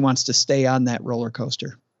 she wants to stay on that roller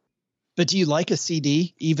coaster. But do you like a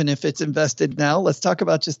CD, even if it's invested now? Let's talk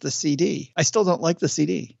about just the CD. I still don't like the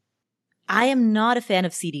CD. I am not a fan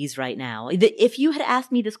of CDs right now. If you had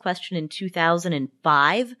asked me this question in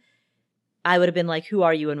 2005, I would have been like, who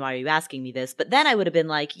are you and why are you asking me this? But then I would have been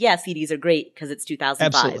like, yeah, CDs are great because it's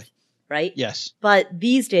 2005. Absolutely. Right? Yes. But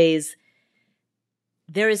these days,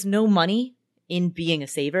 there is no money in being a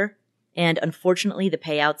saver. And unfortunately, the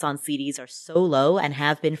payouts on CDs are so low and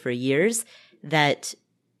have been for years that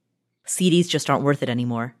CDs just aren't worth it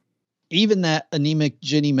anymore. Even that anemic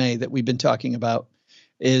Ginnie Mae that we've been talking about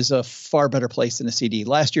is a far better place than a CD.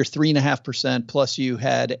 Last year, 3.5%, plus you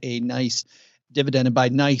had a nice dividend. And by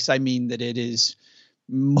nice, I mean that it is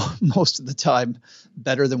most of the time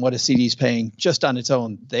better than what a CD is paying just on its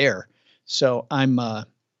own there. So I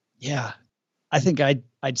think I'd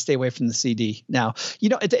stay away from the CD now.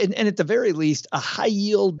 And at the very least, a high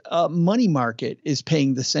yield money market is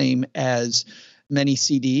paying the same as many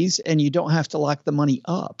CDs, and you don't have to lock the money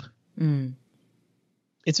up.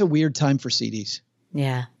 It's a weird time for CDs.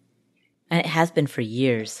 Yeah. And it has been for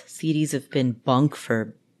years. CDs have been bunk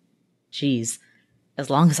for, as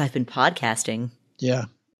long as I've been podcasting. Yeah.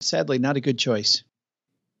 Sadly, not a good choice.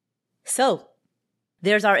 So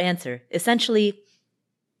there's our answer. Essentially,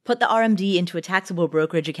 put the RMD into a taxable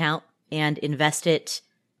brokerage account and invest it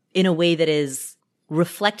in a way that is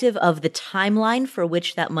reflective of the timeline for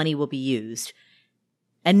which that money will be used.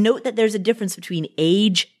 And note that there's a difference between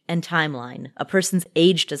age and timeline. A person's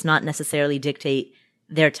age does not necessarily dictate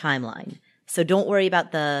their timeline. So don't worry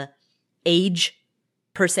about the age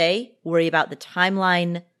per se. Worry about the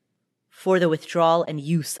timeline for the withdrawal and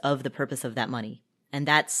use of the purpose of that money. And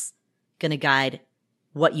that's going to guide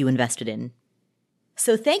what you invested in.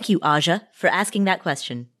 So thank you, Aja, for asking that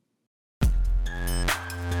question.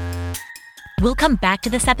 We'll come back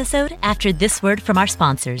to this episode after this word from our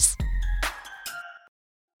sponsors.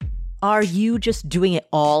 Are you just doing it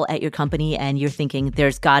all at your company and you're thinking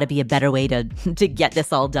there's got to be a better way to get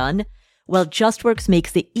this all done? Well, JustWorks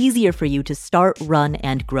makes it easier for you to start, run,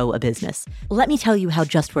 and grow a business. Let me tell you how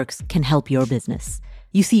JustWorks can help your business.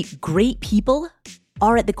 You see, great people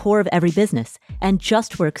are at the core of every business, and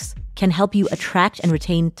JustWorks can help you attract and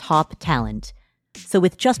retain top talent. So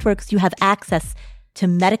with JustWorks, you have access to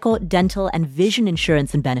medical, dental, and vision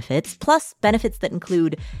insurance and benefits, plus benefits that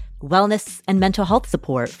include wellness and mental health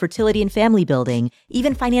support, fertility and family building,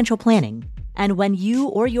 even financial planning. And when you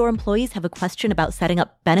or your employees have a question about setting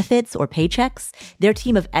up benefits or paychecks, their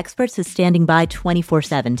team of experts is standing by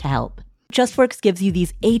 24/7 to help. JustWorks gives you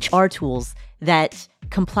these HR tools that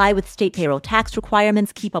comply with state payroll tax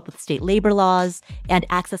requirements, keep up with state labor laws, and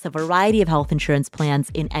access a variety of health insurance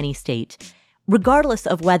plans in any state, regardless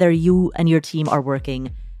of whether you and your team are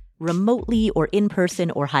working remotely or in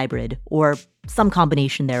person or hybrid, or some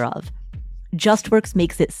combination thereof. JustWorks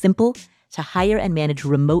makes it simple to hire and manage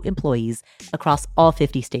remote employees across all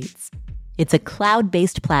 50 states. It's a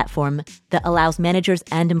cloud-based platform that allows managers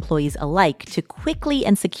and employees alike to quickly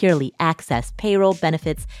and securely access payroll,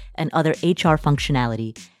 benefits, and other HR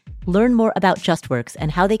functionality. Learn more about JustWorks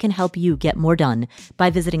and how they can help you get more done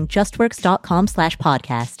by visiting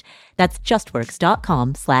justworks.com/podcast. That's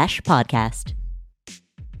justworks.com/podcast.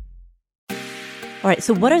 All right,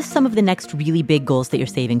 so what are some of the next really big goals that you're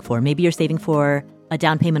saving for? Maybe you're saving for a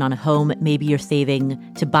down payment on a home. Maybe you're saving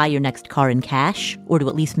to buy your next car in cash, or to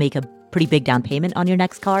at least make a pretty big down payment on your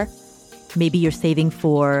next car. Maybe you're saving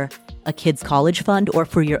for a kid's college fund or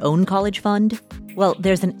for your own college fund. Well,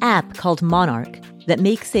 there's an app called Monarch that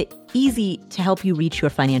makes it easy to help you reach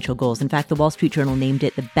your financial goals. In fact, the Wall Street Journal named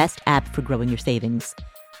it the best app for growing your savings.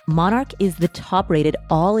 Monarch is the top-rated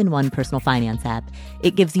all-in-one personal finance app.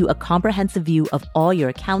 It gives you a comprehensive view of all your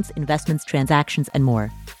accounts, investments, transactions, and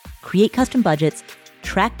more. Create custom budgets,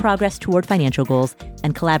 track progress toward financial goals,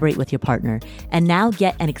 and collaborate with your partner. And now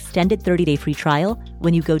get an extended 30-day free trial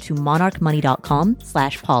when you go to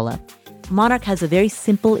monarchmoney.com/Paula. Monarch has a very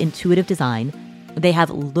simple, intuitive design, They have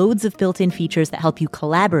loads of built-in features that help you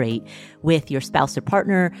collaborate with your spouse or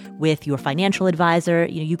partner, with your financial advisor.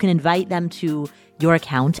 You can invite them to your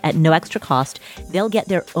account at no extra cost. They'll get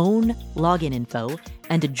their own login info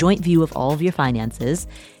and a joint view of all of your finances.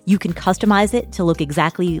 You can customize it to look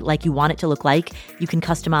exactly like you want it to look like. You can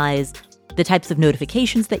customize the types of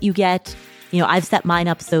notifications that you get. I've set mine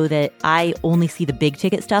up so that I only see the big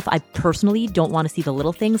ticket stuff. I personally don't want to see the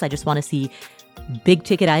little things. I just want to see big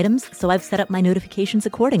ticket items. So I've set up my notifications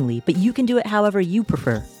accordingly, but you can do it however you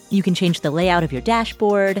prefer. You can change the layout of your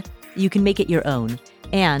dashboard. You can make it your own.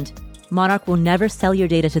 And Monarch will never sell your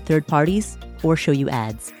data to third parties or show you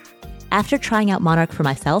ads. After trying out Monarch for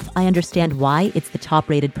myself, I understand why it's the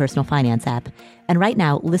top-rated personal finance app. And right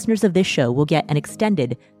now, listeners of this show will get an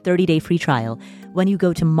extended 30-day free trial when you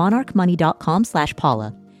go to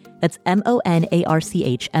monarchmoney.com/Paula. That's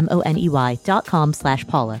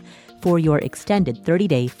monarchmoney.com/Paula for your extended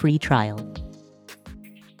 30-day free trial.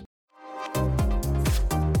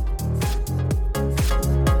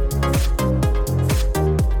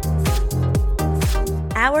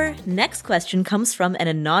 Our next question comes from an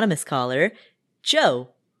anonymous caller. Joe,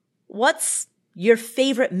 what's your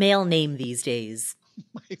favorite male name these days?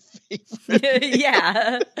 My favorite.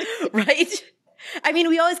 Yeah, right? I mean,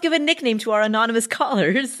 we always give a nickname to our anonymous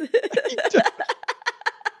callers.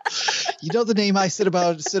 You know the name I sit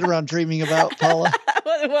around dreaming about, Paula?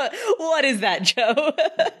 What is that, Joe?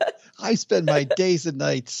 I spend my days and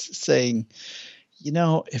nights saying,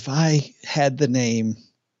 if I had the name,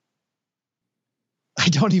 I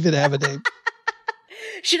don't even have a name.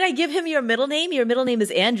 Should I give him your middle name? Your middle name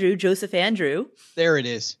is Andrew, Joseph Andrew. There it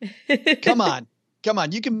is. Come on.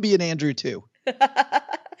 You can be an Andrew too.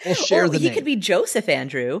 We'll share the name. He could be Joseph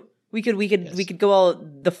Andrew. We could go all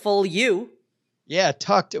the full you. Yeah,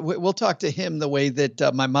 we'll talk to him the way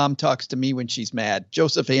that my mom talks to me when she's mad.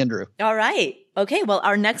 Joseph Andrew. All right. Okay, well,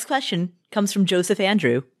 our next question comes from Joseph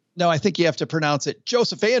Andrew. No, I think you have to pronounce it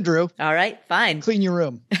Joseph Andrew. All right, fine. Clean your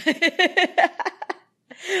room.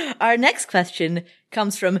 Our next question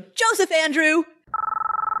comes from Joseph Andrew.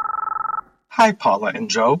 Hi, Paula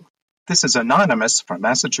and Joe. This is Anonymous from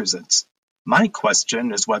Massachusetts. My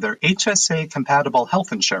question is whether HSA-compatible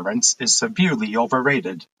health insurance is severely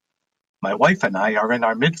overrated. My wife and I are in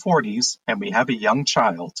our mid-40s, and we have a young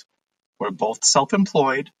child. We're both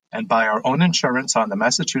self-employed and buy our own insurance on the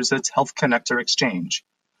Massachusetts Health Connector Exchange.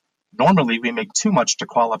 Normally, we make too much to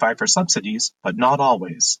qualify for subsidies, but not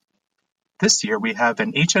always. This year, we have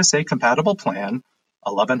an HSA-compatible plan,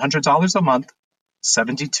 $1,100 a month,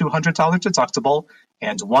 $7,200 deductible,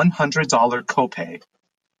 and $100 copay.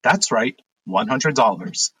 That's right,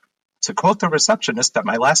 $100. To quote the receptionist at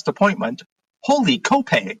my last appointment, holy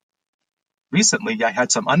copay! Recently, I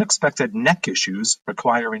had some unexpected neck issues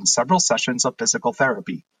requiring several sessions of physical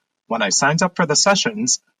therapy. When I signed up for the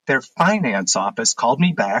sessions, their finance office called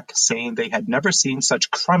me back saying they had never seen such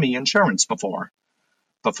crummy insurance before.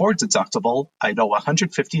 Before deductible, I'd owe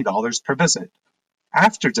 $150 per visit.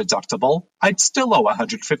 After deductible, I'd still owe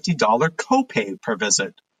 $150 copay per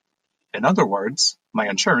visit. In other words, my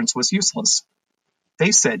insurance was useless.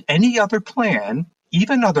 They said any other plan,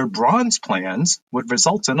 even other bronze plans, would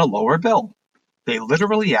result in a lower bill. They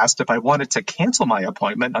literally asked if I wanted to cancel my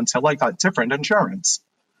appointment until I got different insurance.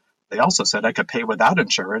 They also said I could pay without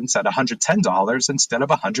insurance at $110 instead of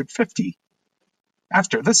 $150.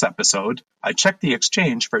 After this episode, I checked the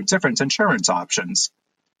exchange for different insurance options.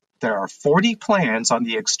 There are 40 plans on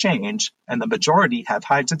the exchange, and the majority have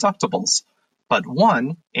high deductibles, but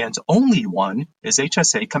one, and only one, is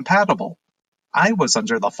HSA compatible. I was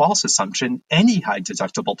under the false assumption any high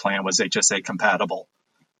deductible plan was HSA compatible.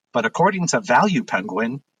 But according to Value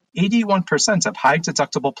Penguin, 81% of high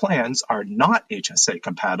deductible plans are not HSA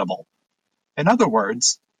compatible. In other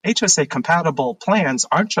words, HSA compatible plans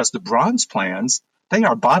aren't just bronze plans, they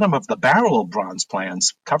are bottom of the barrel bronze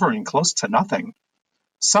plans, covering close to nothing.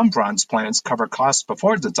 Some bronze plans cover costs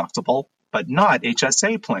before deductible, but not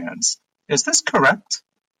HSA plans. Is this correct?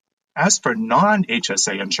 As for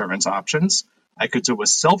non-HSA insurance options, I could do a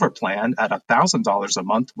silver plan at $1,000 a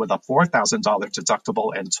month with a $4,000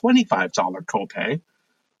 deductible and $25 copay,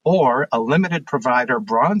 or a limited provider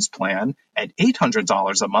bronze plan at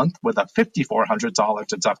 $800 a month with a $5,400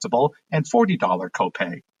 deductible and $40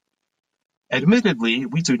 copay. Admittedly,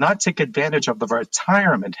 we do not take advantage of the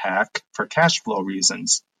retirement hack for cash flow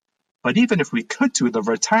reasons. But even if we could do the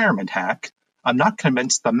retirement hack, I'm not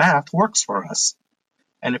convinced the math works for us.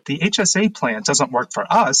 And if the HSA plan doesn't work for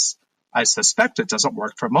us, I suspect it doesn't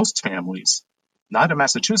work for most families. Not in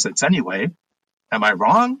Massachusetts anyway. Am I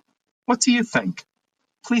wrong? What do you think?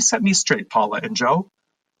 Please set me straight, Paula and Joe.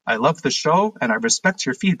 I love the show and I respect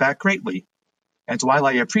your feedback greatly. And while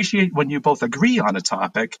I appreciate when you both agree on a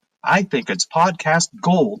topic, I think it's podcast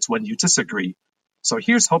gold when you disagree. So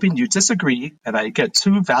here's hoping you disagree and I get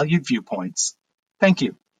two valued viewpoints. Thank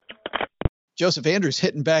you. Joseph Andrews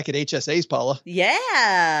hitting back at HSAs, Paula.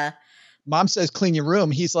 Yeah. Mom says clean your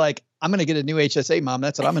room. He's like, I'm going to get a new HSA, Mom.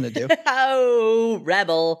 That's what I'm going to do. Oh,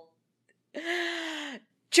 rebel.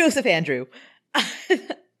 Joseph Andrew.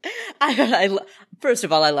 First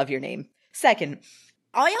of all, I love your name. Second,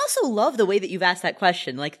 I also love the way that you've asked that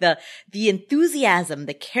question. Like the enthusiasm,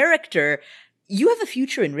 the character. You have a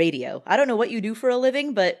future in radio. I don't know what you do for a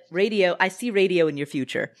living, but radio, I see radio in your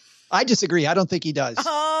future. I disagree. I don't think he does.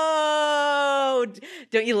 Oh,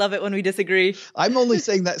 don't you love it when we disagree? I'm only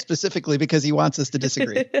saying that specifically because he wants us to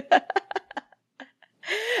disagree.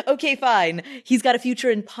 Okay, fine. He's got a future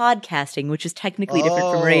in podcasting, which is technically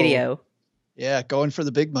different from radio. Yeah, going for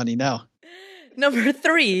the big money now. Number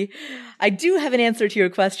 3, I do have an answer to your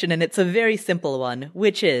question, and it's a very simple one,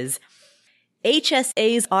 which is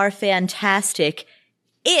HSAs are fantastic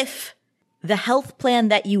if the health plan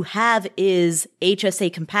that you have is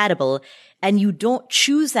HSA compatible and you don't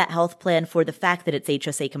choose that health plan for the fact that it's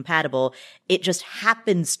HSA compatible. It just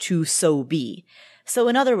happens to so be. So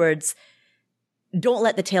in other words, don't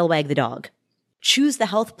let the tail wag the dog. Choose the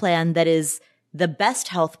health plan that is the best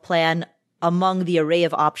health plan among the array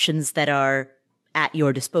of options that are at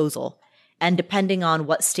your disposal. And depending on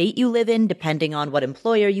what state you live in, depending on what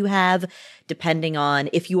employer you have, depending on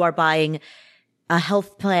if you are buying a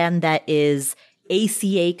health plan that is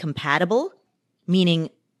ACA compatible, meaning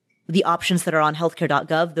the options that are on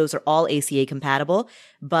healthcare.gov, those are all ACA compatible,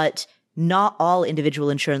 but not all individual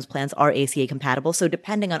insurance plans are ACA compatible. So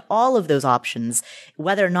depending on all of those options,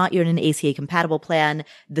 whether or not you're in an ACA compatible plan,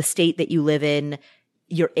 the state that you live in,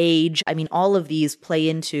 your age, I mean, all of these play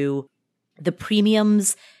into the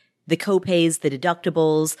premiums, the copays, the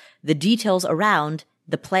deductibles, the details around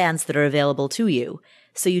the plans that are available to you.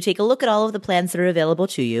 So you take a look at all of the plans that are available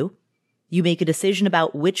to you. You make a decision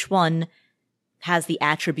about which one has the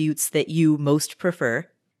attributes that you most prefer.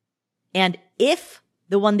 And if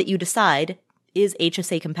the one that you decide is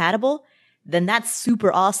HSA compatible, then that's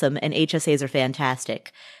super awesome and HSAs are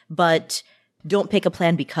fantastic. But don't pick a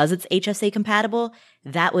plan because it's HSA compatible.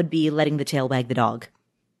 That would be letting the tail wag the dog.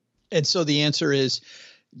 And so the answer is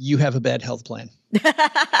you have a bad health plan.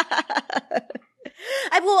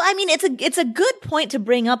 It's a good point to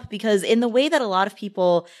bring up because in the way that a lot of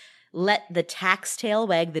people let the tax tail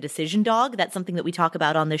wag the decision dog, that's something that we talk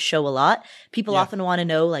about on this show a lot. People often want to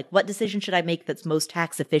know, like, what decision should I make that's most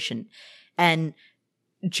tax efficient? And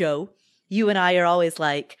Joe, you and I are always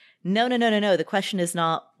like, no. The question is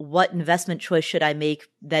not what investment choice should I make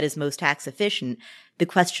that is most tax efficient. The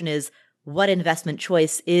question is what investment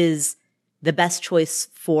choice is the best choice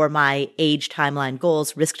for my age, timeline,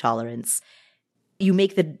 goals, risk tolerance. You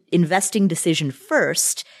make the investing decision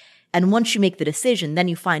first, and once you make the decision, then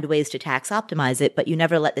you find ways to tax optimize it, but you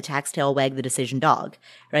never let the tax tail wag the decision dog,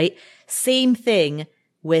 right? Same thing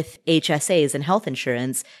with HSAs and health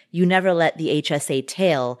insurance. You never let the HSA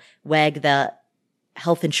tail wag the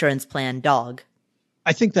health insurance plan dog.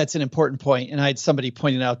 I think that's an important point, and I had somebody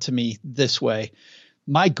pointed out to me this way.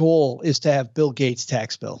 My goal is to have Bill Gates'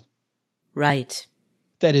 tax bill. Right.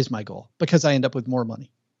 That is my goal because I end up with more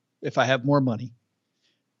money. If I have more money,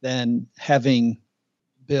 then having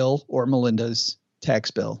Bill or Melinda's tax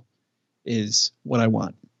bill is what I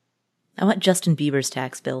want. I want Justin Bieber's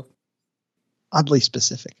tax bill. Oddly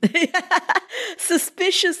specific.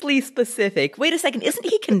 Suspiciously specific. Wait a second. Isn't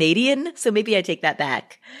he Canadian? So maybe I take that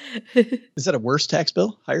back. Is that a worse tax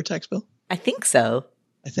bill? Higher tax bill? I think so.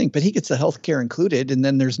 I think, but he gets the health care included. And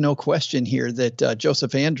then there's no question here that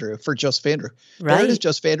Joseph Andrew, right. There it is,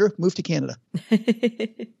 Joseph Andrew, move to Canada.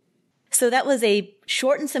 So that was a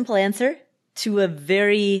short and simple answer to a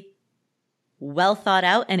very well thought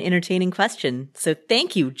out and entertaining question. So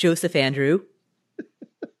thank you, Joseph Andrew.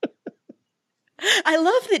 I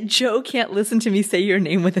love that Joe can't listen to me say your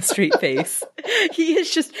name with a straight face. He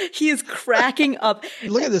is cracking up.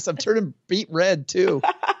 Look at this. I'm turning beet red too.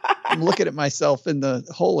 I'm looking at myself in the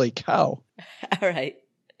holy cow. All right.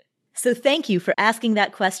 So thank you for asking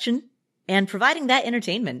that question and providing that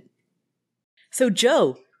entertainment. So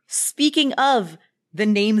Joe, speaking of the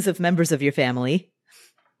names of members of your family.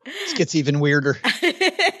 This gets even weirder.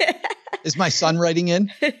 Is my son writing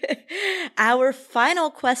in? Our final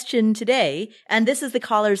question today, and this is the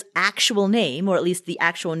caller's actual name, or at least the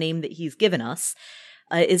actual name that he's given us,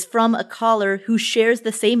 is from a caller who shares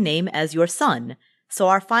the same name as your son. So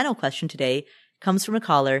our final question today comes from a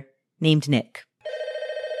caller named Nick.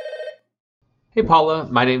 Hey, Paula.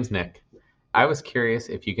 My name's Nick. I was curious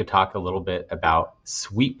if you could talk a little bit about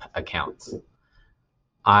sweep accounts.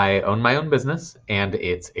 I own my own business and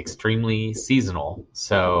it's extremely seasonal.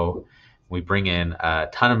 So we bring in a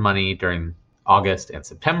ton of money during August and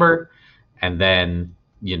September and then,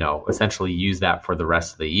 essentially use that for the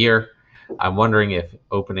rest of the year. I'm wondering if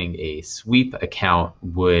opening a sweep account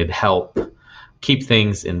would help keep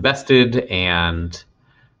things invested and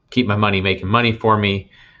keep my money making money for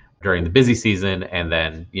me during the busy season. And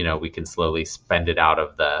then, we can slowly spend it out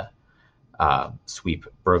of the sweep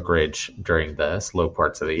brokerage during the slow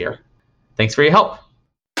parts of the year. Thanks for your help.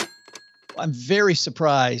 I'm very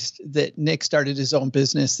surprised that Nick started his own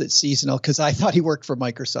business that's seasonal because I thought he worked for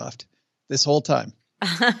Microsoft this whole time.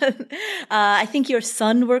 I think your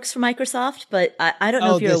son works for Microsoft, but I don't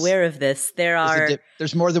know if you're aware of this.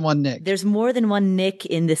 There's more than one Nick. There's more than one Nick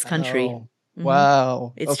in this country. Oh,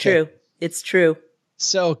 wow. It's true. It's true.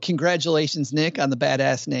 So congratulations, Nick, on the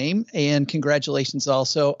badass name. And congratulations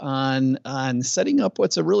also on setting up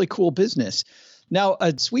what's a really cool business. Now,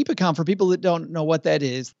 a sweep account, for people that don't know what that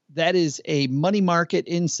is a money market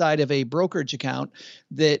inside of a brokerage account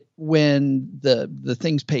that when the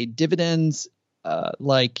things pay dividends,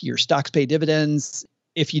 like your stocks pay dividends,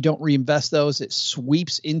 if you don't reinvest those, it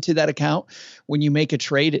sweeps into that account. When you make a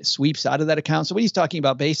trade, it sweeps out of that account. So what he's talking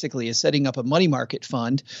about basically is setting up a money market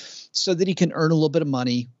fund so that he can earn a little bit of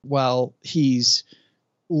money while he's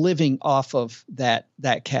living off of that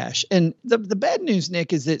cash. And the bad news,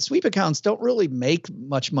 Nick, is that sweep accounts don't really make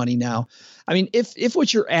much money now. I mean, if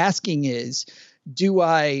what you're asking is, do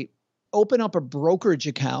I open up a brokerage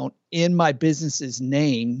account in my business's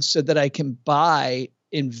name so that I can buy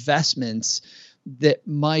investments that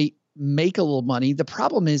might make a little money? The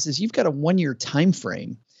problem is you've got a 1-year time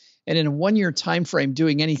frame, and in a 1-year time frame,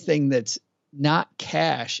 doing anything that's not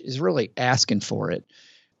cash is really asking for it.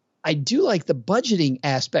 I do like the budgeting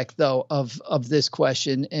aspect, though, of this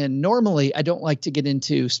question. And normally I don't like to get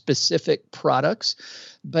into specific products,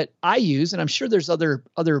 but I use, and I'm sure there's other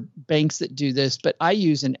banks that do this, but I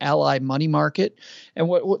use an Ally money market. And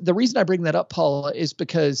the reason I bring that up, Paula, is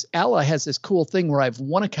because Ally has this cool thing where I have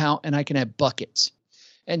one account and I can have buckets.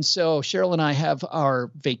 And so Cheryl and I have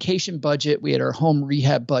our vacation budget. We had our home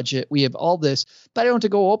rehab budget. We have all this, but I don't have to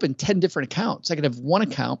go open 10 different accounts. I could have one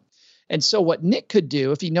account. And so what Nick could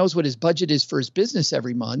do, if he knows what his budget is for his business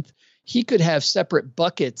every month, he could have separate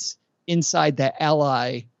buckets inside that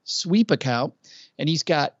Ally sweep account. And he's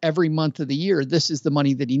got every month of the year, this is the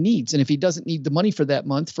money that he needs. And if he doesn't need the money for that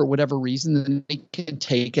month for whatever reason, then he can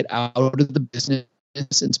take it out of the business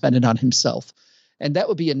and spend it on himself. And that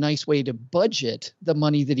would be a nice way to budget the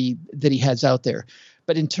money that he has out there.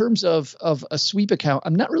 But in terms of a sweep account,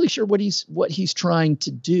 I'm not really sure what he's trying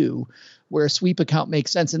to do, where a sweep account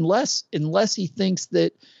makes sense, unless he thinks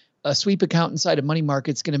that a sweep account inside a money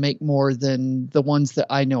market is going to make more than the ones that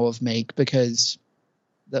I know of make, because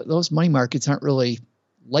those money markets aren't really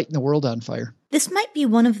lighting the world on fire. This might be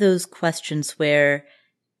one of those questions where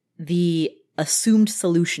the assumed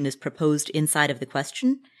solution is proposed inside of the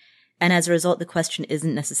question, and as a result, the question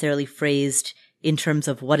isn't necessarily phrased in terms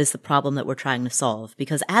of what is the problem that we're trying to solve.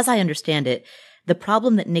 Because as I understand it, the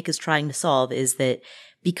problem that Nick is trying to solve is that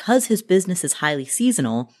because his business is highly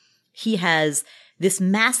seasonal, he has this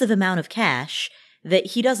massive amount of cash that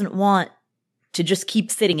he doesn't want to just keep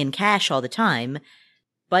sitting in cash all the time,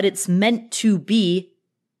 but it's meant to be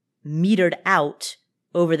metered out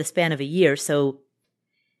over the span of a year. So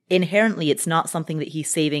inherently, it's not something that he's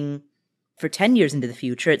saving for 10 years into the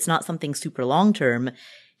future. It's not something super long term.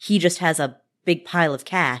 He just has a big pile of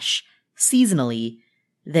cash seasonally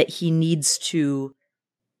that he needs to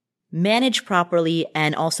manage properly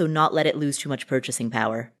and also not let it lose too much purchasing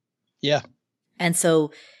power. Yeah. And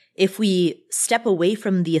so if we step away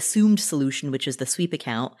from the assumed solution, which is the sweep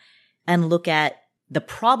account, and look at the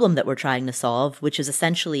problem that we're trying to solve, which is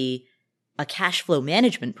essentially a cash flow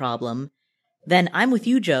management problem, then I'm with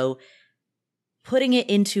you, Joe, putting it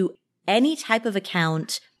into any type of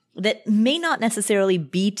account that may not necessarily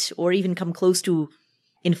beat or even come close to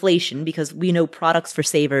inflation, because we know products for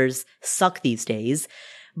savers suck these days,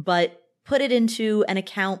 but put it into an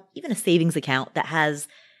account, even a savings account that has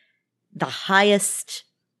the highest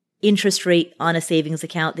interest rate on a savings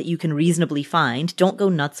account that you can reasonably find. Don't go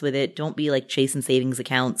nuts with it. Don't be like chasing savings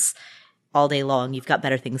accounts all day long. You've got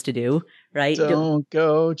better things to do, right? Don't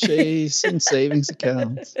go chasing savings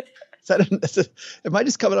accounts. Am I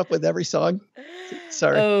just coming up with every song?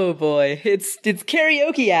 Sorry. Oh boy, it's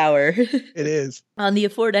karaoke hour. It is on the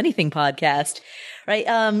Afford Anything podcast, right?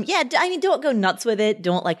 Yeah. I mean, don't go nuts with it.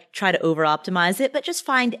 Don't like try to over optimize it, but just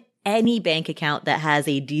find any bank account that has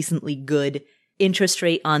a decently good interest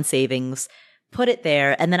rate on savings. Put it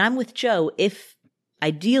there, and then I'm with Joe. If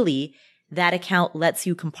ideally that account lets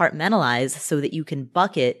you compartmentalize so that you can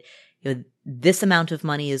bucket, this amount of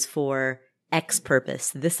money is for X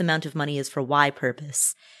purpose. This amount of money is for Y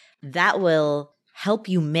purpose. That will help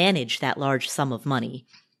you manage that large sum of money.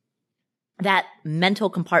 That mental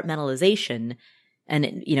compartmentalization, and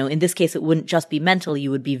in this case, it wouldn't just be mental,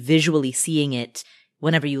 you would be visually seeing it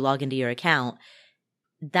whenever you log into your account.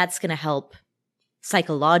 That's going to help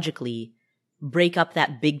psychologically break up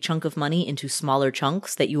that big chunk of money into smaller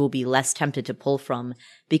chunks that you will be less tempted to pull from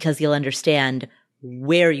because you'll understand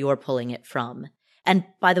where you're pulling it from. And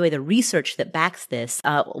by the way, the research that backs this,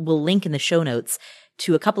 we'll link in the show notes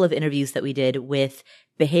to a couple of interviews that we did with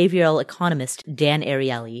behavioral economist Dan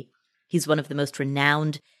Ariely. He's one of the most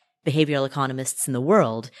renowned behavioral economists in the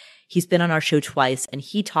world. He's been on our show twice, and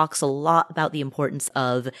he talks a lot about the importance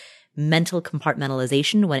of mental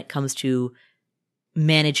compartmentalization when it comes to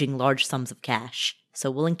managing large sums of cash.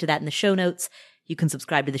 So we'll link to that in the show notes. You can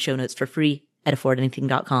subscribe to the show notes for free at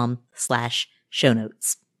affordanything.com/show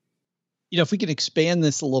notes. If we can expand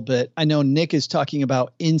this a little bit, I know Nick is talking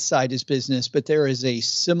about inside his business, but there is a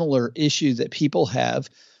similar issue that people have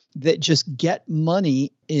that just get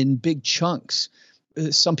money in big chunks.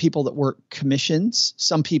 Some people that work commissions,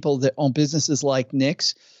 some people that own businesses like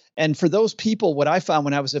Nick's. And for those people, what I found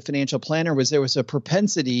when I was a financial planner was there was a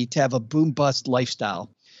propensity to have a boom bust lifestyle,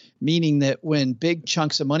 meaning that when big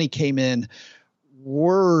chunks of money came in,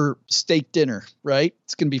 we're steak dinner, right?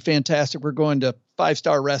 It's going to be fantastic. We're going to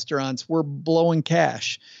 5-star restaurants. We're blowing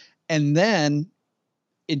cash. And then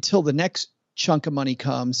until the next chunk of money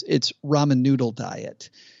comes, it's ramen noodle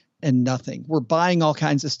diet and nothing. We're buying all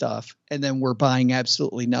kinds of stuff, and then we're buying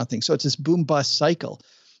absolutely nothing. So it's this boom bust cycle.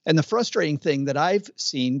 And the frustrating thing that I've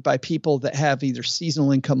seen by people that have either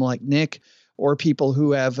seasonal income like Nick or people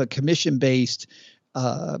who have a commission-based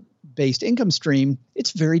income stream,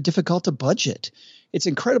 it's very difficult to budget. It's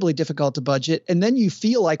incredibly difficult to budget. And then you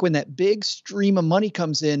feel like when that big stream of money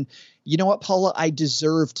comes in, you know what, Paula, I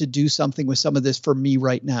deserve to do something with some of this for me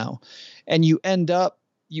right now. And you end up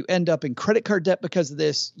in credit card debt because of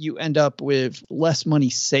this. You end up with less money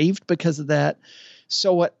saved because of that.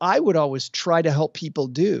 So what I would always try to help people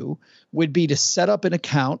do would be to set up an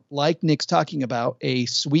account like Nick's talking about, a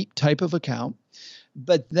sweep type of account,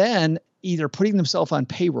 but then either putting themselves on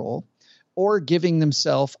payroll or giving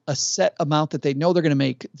themselves a set amount that they know they're going to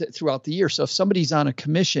make throughout the year. So if somebody's on a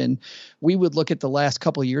commission, we would look at the last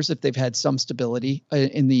couple of years if they've had some stability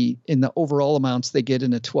in the overall amounts they get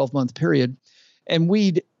in a 12-month period. And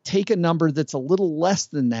we'd take a number that's a little less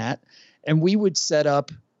than that, and we would set up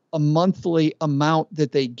a monthly amount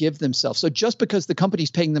that they give themselves. So just because the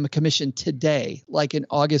company's paying them a commission today, like in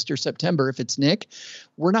August or September, if it's Nick,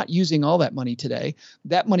 we're not using all that money today.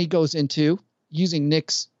 That money goes into, using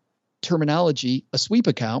Nick's terminology, a sweep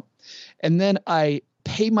account. And then I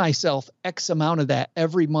pay myself X amount of that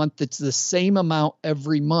every month. That's the same amount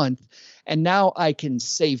every month. And now I can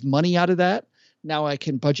save money out of that. Now I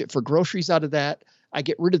can budget for groceries out of that. I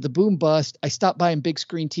get rid of the boom bust. I stop buying big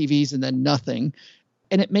screen TVs and then nothing.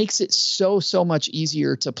 And it makes it so much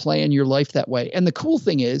easier to plan your life that way. And the cool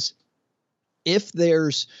thing is, if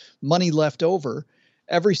there's money left over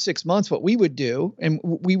every 6 months, what we would do, and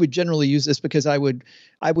we would generally use this because I would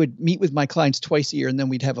meet with my clients twice a year, and then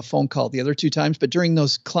we'd have a phone call the other 2 times. But during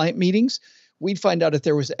those client meetings, we'd find out if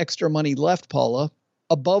there was extra money left, Paula,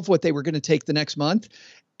 above what they were going to take the next month.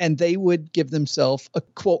 And they would give themselves a,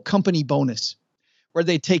 quote, company bonus, where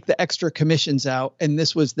they take the extra commissions out, and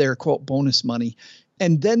this was their, quote, bonus money.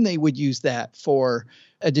 And then they would use that for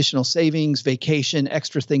additional savings, vacation,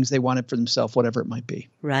 extra things they wanted for themselves, whatever it might be.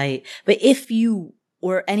 Right. But if you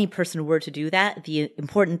or any person were to do that, the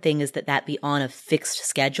important thing is that that be on a fixed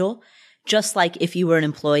schedule. Just like if you were an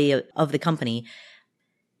employee of the company,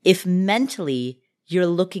 if mentally you're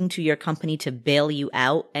looking to your company to bail you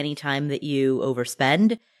out anytime that you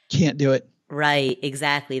overspend, can't do it. Right.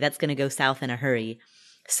 Exactly. That's going to go south in a hurry.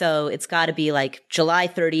 So it's got to be like July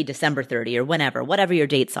 30, December 30, or whatever your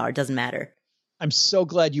dates are. Doesn't matter. I'm so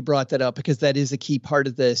glad you brought that up, because that is a key part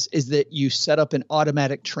of this, is that you set up an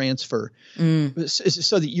automatic transfer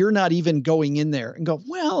so that you're not even going in there and go,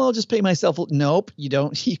 well, I'll just pay myself. Nope, you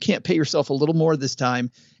don't. You can't pay yourself a little more this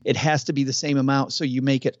time. It has to be the same amount. So you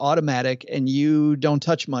make it automatic, and you don't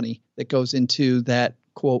touch money that goes into that,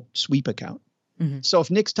 quote, sweep account. Mm-hmm. So if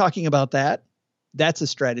Nick's talking about that, that's a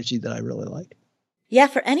strategy that I really like. Yeah,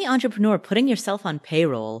 for any entrepreneur, putting yourself on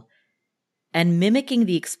payroll and mimicking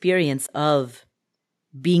the experience of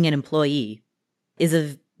being an employee is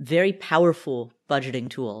a very powerful budgeting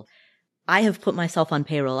tool. I have put myself on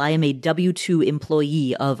payroll. I am a W-2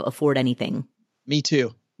 employee of Afford Anything. Me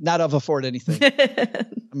too. Not of afford anything.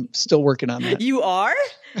 I'm still working on that. You are?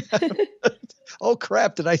 Oh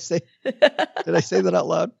crap! Did I say that out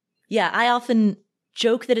loud? Yeah, I often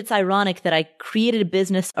joke that it's ironic that I created a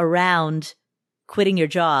business around quitting your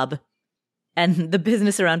job, and the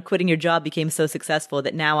business around quitting your job became so successful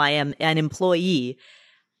that now I am an employee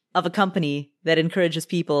of a company that encourages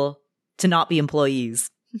people to not be employees.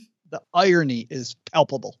 The irony is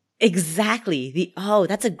palpable. Exactly.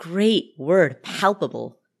 That's a great word.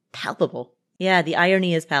 Palpable. Palpable. Yeah, the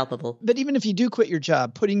irony is palpable. But even if you do quit your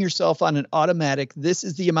job, putting yourself on an automatic, this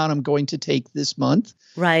is the amount I'm going to take this month.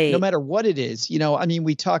 Right. No matter what it is.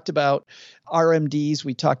 We talked about RMDs,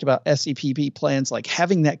 we talked about SEPP plans, like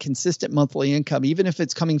having that consistent monthly income, even if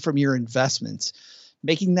it's coming from your investments.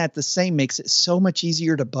 Making that the same makes it so much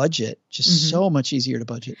easier to budget, so much easier to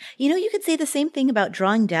budget. You could say the same thing about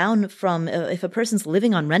drawing down from if a person's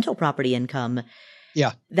living on rental property income.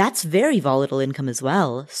 Yeah. That's very volatile income as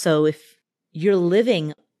well. So if you're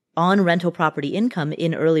living on rental property income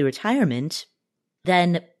in early retirement,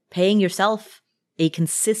 then paying yourself a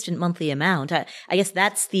consistent monthly amount, I guess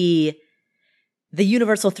that's the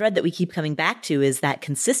universal thread that we keep coming back to is that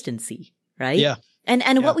consistency, right? Yeah.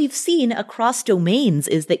 And what we've seen across domains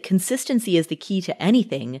is that consistency is the key to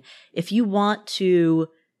anything. If you want to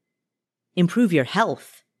improve your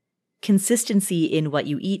health, consistency in what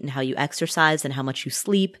you eat and how you exercise and how much you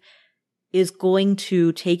sleep is going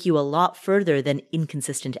to take you a lot further than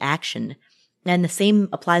inconsistent action. And the same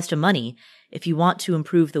applies to money. If you want to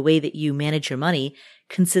improve the way that you manage your money,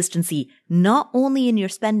 consistency not only in your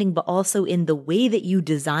spending, but also in the way that you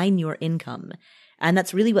design your income. And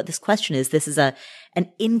that's really what this question is. This is an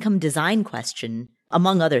income design question,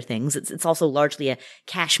 among other things. It's also largely a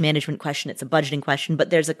cash management question. It's a budgeting question,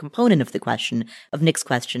 but there's a component of the question, of Nick's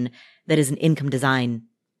question, that is an income design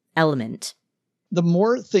element. The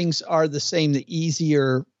more things are the same, the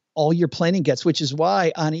easier all your planning gets, which is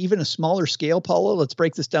why on even a smaller scale, Paula, let's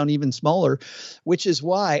break this down even smaller, which is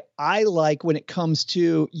why I like when it comes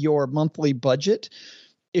to your monthly budget,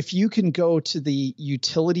 if you can go to the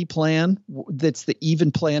utility plan, that's the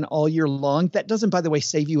even plan all year long, that doesn't, by the way,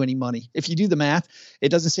 save you any money. If you do the math, it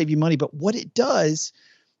doesn't save you money. But what it does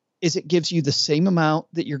is it gives you the same amount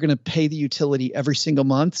that you're going to pay the utility every single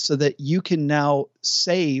month so that you can now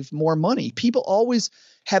save more money. People always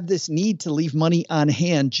have this need to leave money on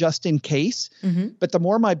hand just in case. Mm-hmm. But the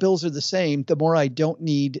more my bills are the same, the more I don't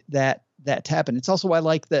need that to happen. It's also why I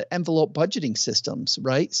like the envelope budgeting systems,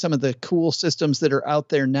 right? Some of the cool systems that are out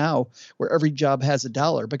there now where every job has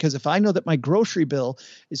 $1. Because if I know that my grocery bill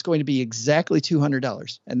is going to be exactly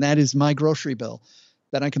 $200 and that is my grocery bill,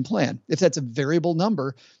 then I can plan. If that's a variable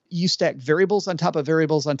number, you stack variables on top of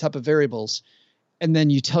variables on top of variables. And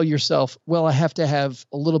then you tell yourself, well, I have to have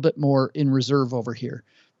a little bit more in reserve over here.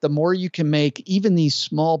 The more you can make even these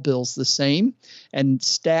small bills the same and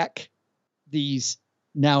stack these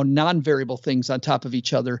now non-variable things on top of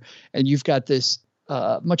each other, and you've got this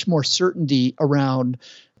much more certainty around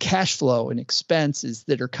cash flow and expenses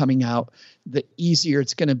that are coming out, the easier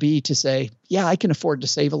it's going to be to say, yeah, I can afford to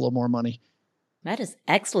save a little more money. That is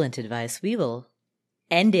excellent advice. We will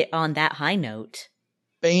end it on that high note.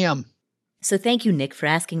 Bam. So thank you, Nick, for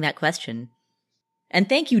asking that question. And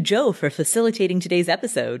thank you, Joe, for facilitating today's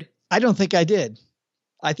episode. I don't think I did.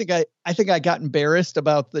 I think I got embarrassed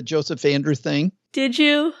about the Joseph Andrew thing. Did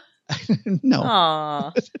you? No.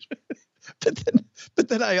 Aww. but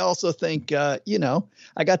then I also think, I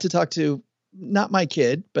got to talk to not my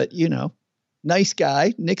kid, but, nice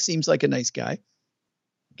guy. Nick seems like a nice guy.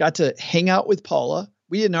 Got to hang out with Paula.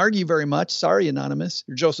 We didn't argue very much. Sorry, Anonymous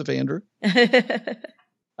or Joseph Andrew.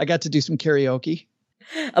 I got to do some karaoke.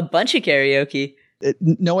 A bunch of karaoke.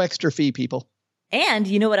 No extra fee, people. And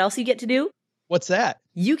you know what else you get to do? What's that?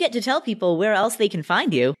 You get to tell people where else they can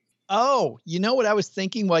find you. Oh, you know what I was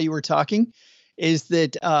thinking while you were talking is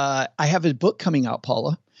that I have a book coming out,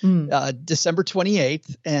 Paula, December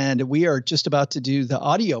 28th, and we are just about to do the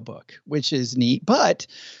audiobook, which is neat. But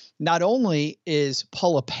not only is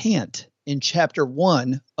Paula Pant in chapter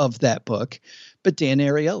 1 of that book, but Dan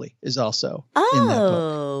Ariely is also in that book.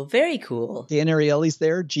 Oh, very cool. Dan Ariely's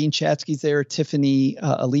there. Gene Chatsky's there. Tiffany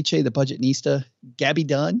Aliche, the Budgetnista. Gabby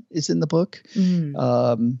Dunn is in the book.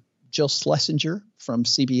 Jill Schlesinger from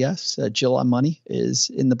CBS, Jill on Money, is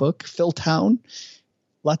in the book. Phil Town,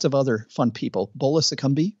 lots of other fun people. Bola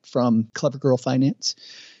Succumbi from Clever Girl Finance.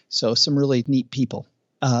 So some really neat people.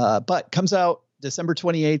 But comes out December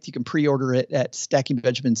 28th. You can pre-order it at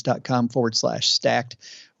stackingbenjamins.com/stacked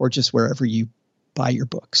or just wherever you buy your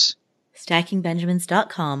books.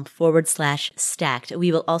 stackingbenjamins.com/stacked.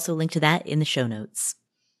 We will also link to that in the show notes.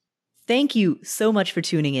 Thank you so much for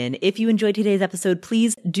tuning in. If you enjoyed today's episode,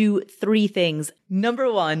 please do 3 things.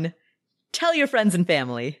 Number 1, tell your friends and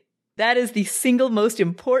family. That is the single most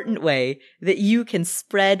important way that you can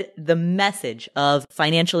spread the message of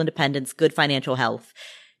financial independence, good financial health.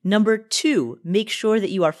 Number 2, make sure that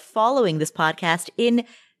you are following this podcast in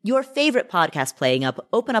your favorite podcast playing up.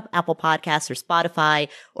 Open up Apple Podcasts or Spotify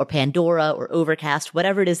or Pandora or Overcast,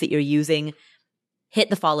 whatever it is that you're using. Hit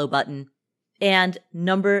the follow button. And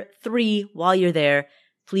number 3, while you're there,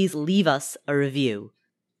 please leave us a review.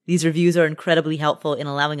 These reviews are incredibly helpful in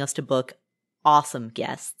allowing us to book awesome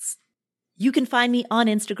guests. You can find me on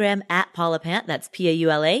Instagram at Paula Pant. That's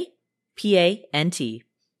PaulaPant.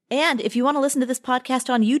 And if you want to listen to this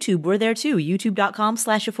podcast on YouTube, we're there too.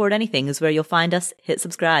 YouTube.com/affordanything is where you'll find us. Hit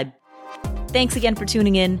subscribe. Thanks again for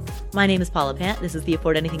tuning in. My name is Paula Pant. This is the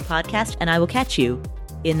Afford Anything podcast, and I will catch you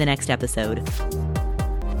in the next episode.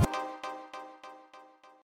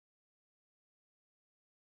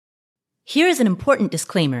 Here is an important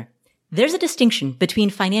disclaimer. There's a distinction between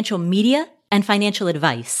financial media and financial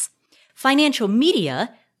advice. Financial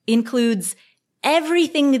media includes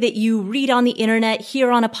everything that you read on the internet,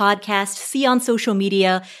 hear on a podcast, see on social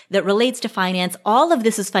media that relates to finance. All of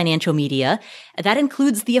this is financial media. That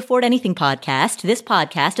includes the Afford Anything podcast, this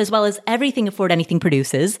podcast, as well as everything Afford Anything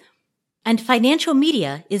produces. And financial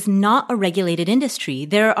media is not a regulated industry.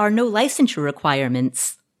 There are no licensure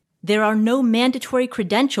requirements. There are no mandatory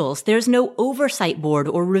credentials. There's no oversight board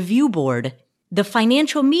or review board. The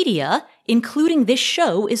financial media, including this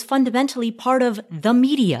show, is fundamentally part of the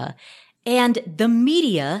media. And the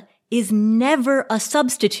media is never a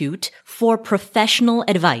substitute for professional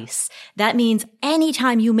advice. That means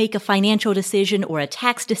anytime you make a financial decision or a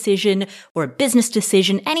tax decision or a business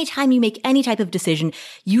decision, anytime you make any type of decision,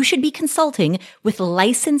 you should be consulting with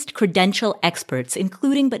licensed credential experts,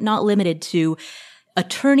 including but not limited to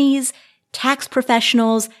attorneys, tax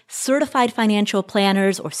professionals, certified financial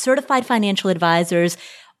planners, or certified financial advisors.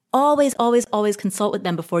 Always, always, always consult with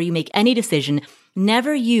them before you make any decision.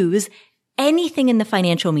 Never use anything in the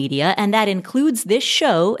financial media, and that includes this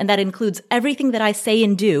show, and that includes everything that I say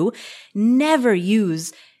and do. Never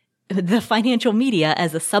use the financial media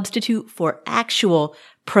as a substitute for actual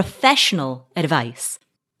professional advice.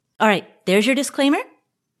 All right, there's your disclaimer.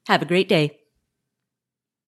 Have a great day.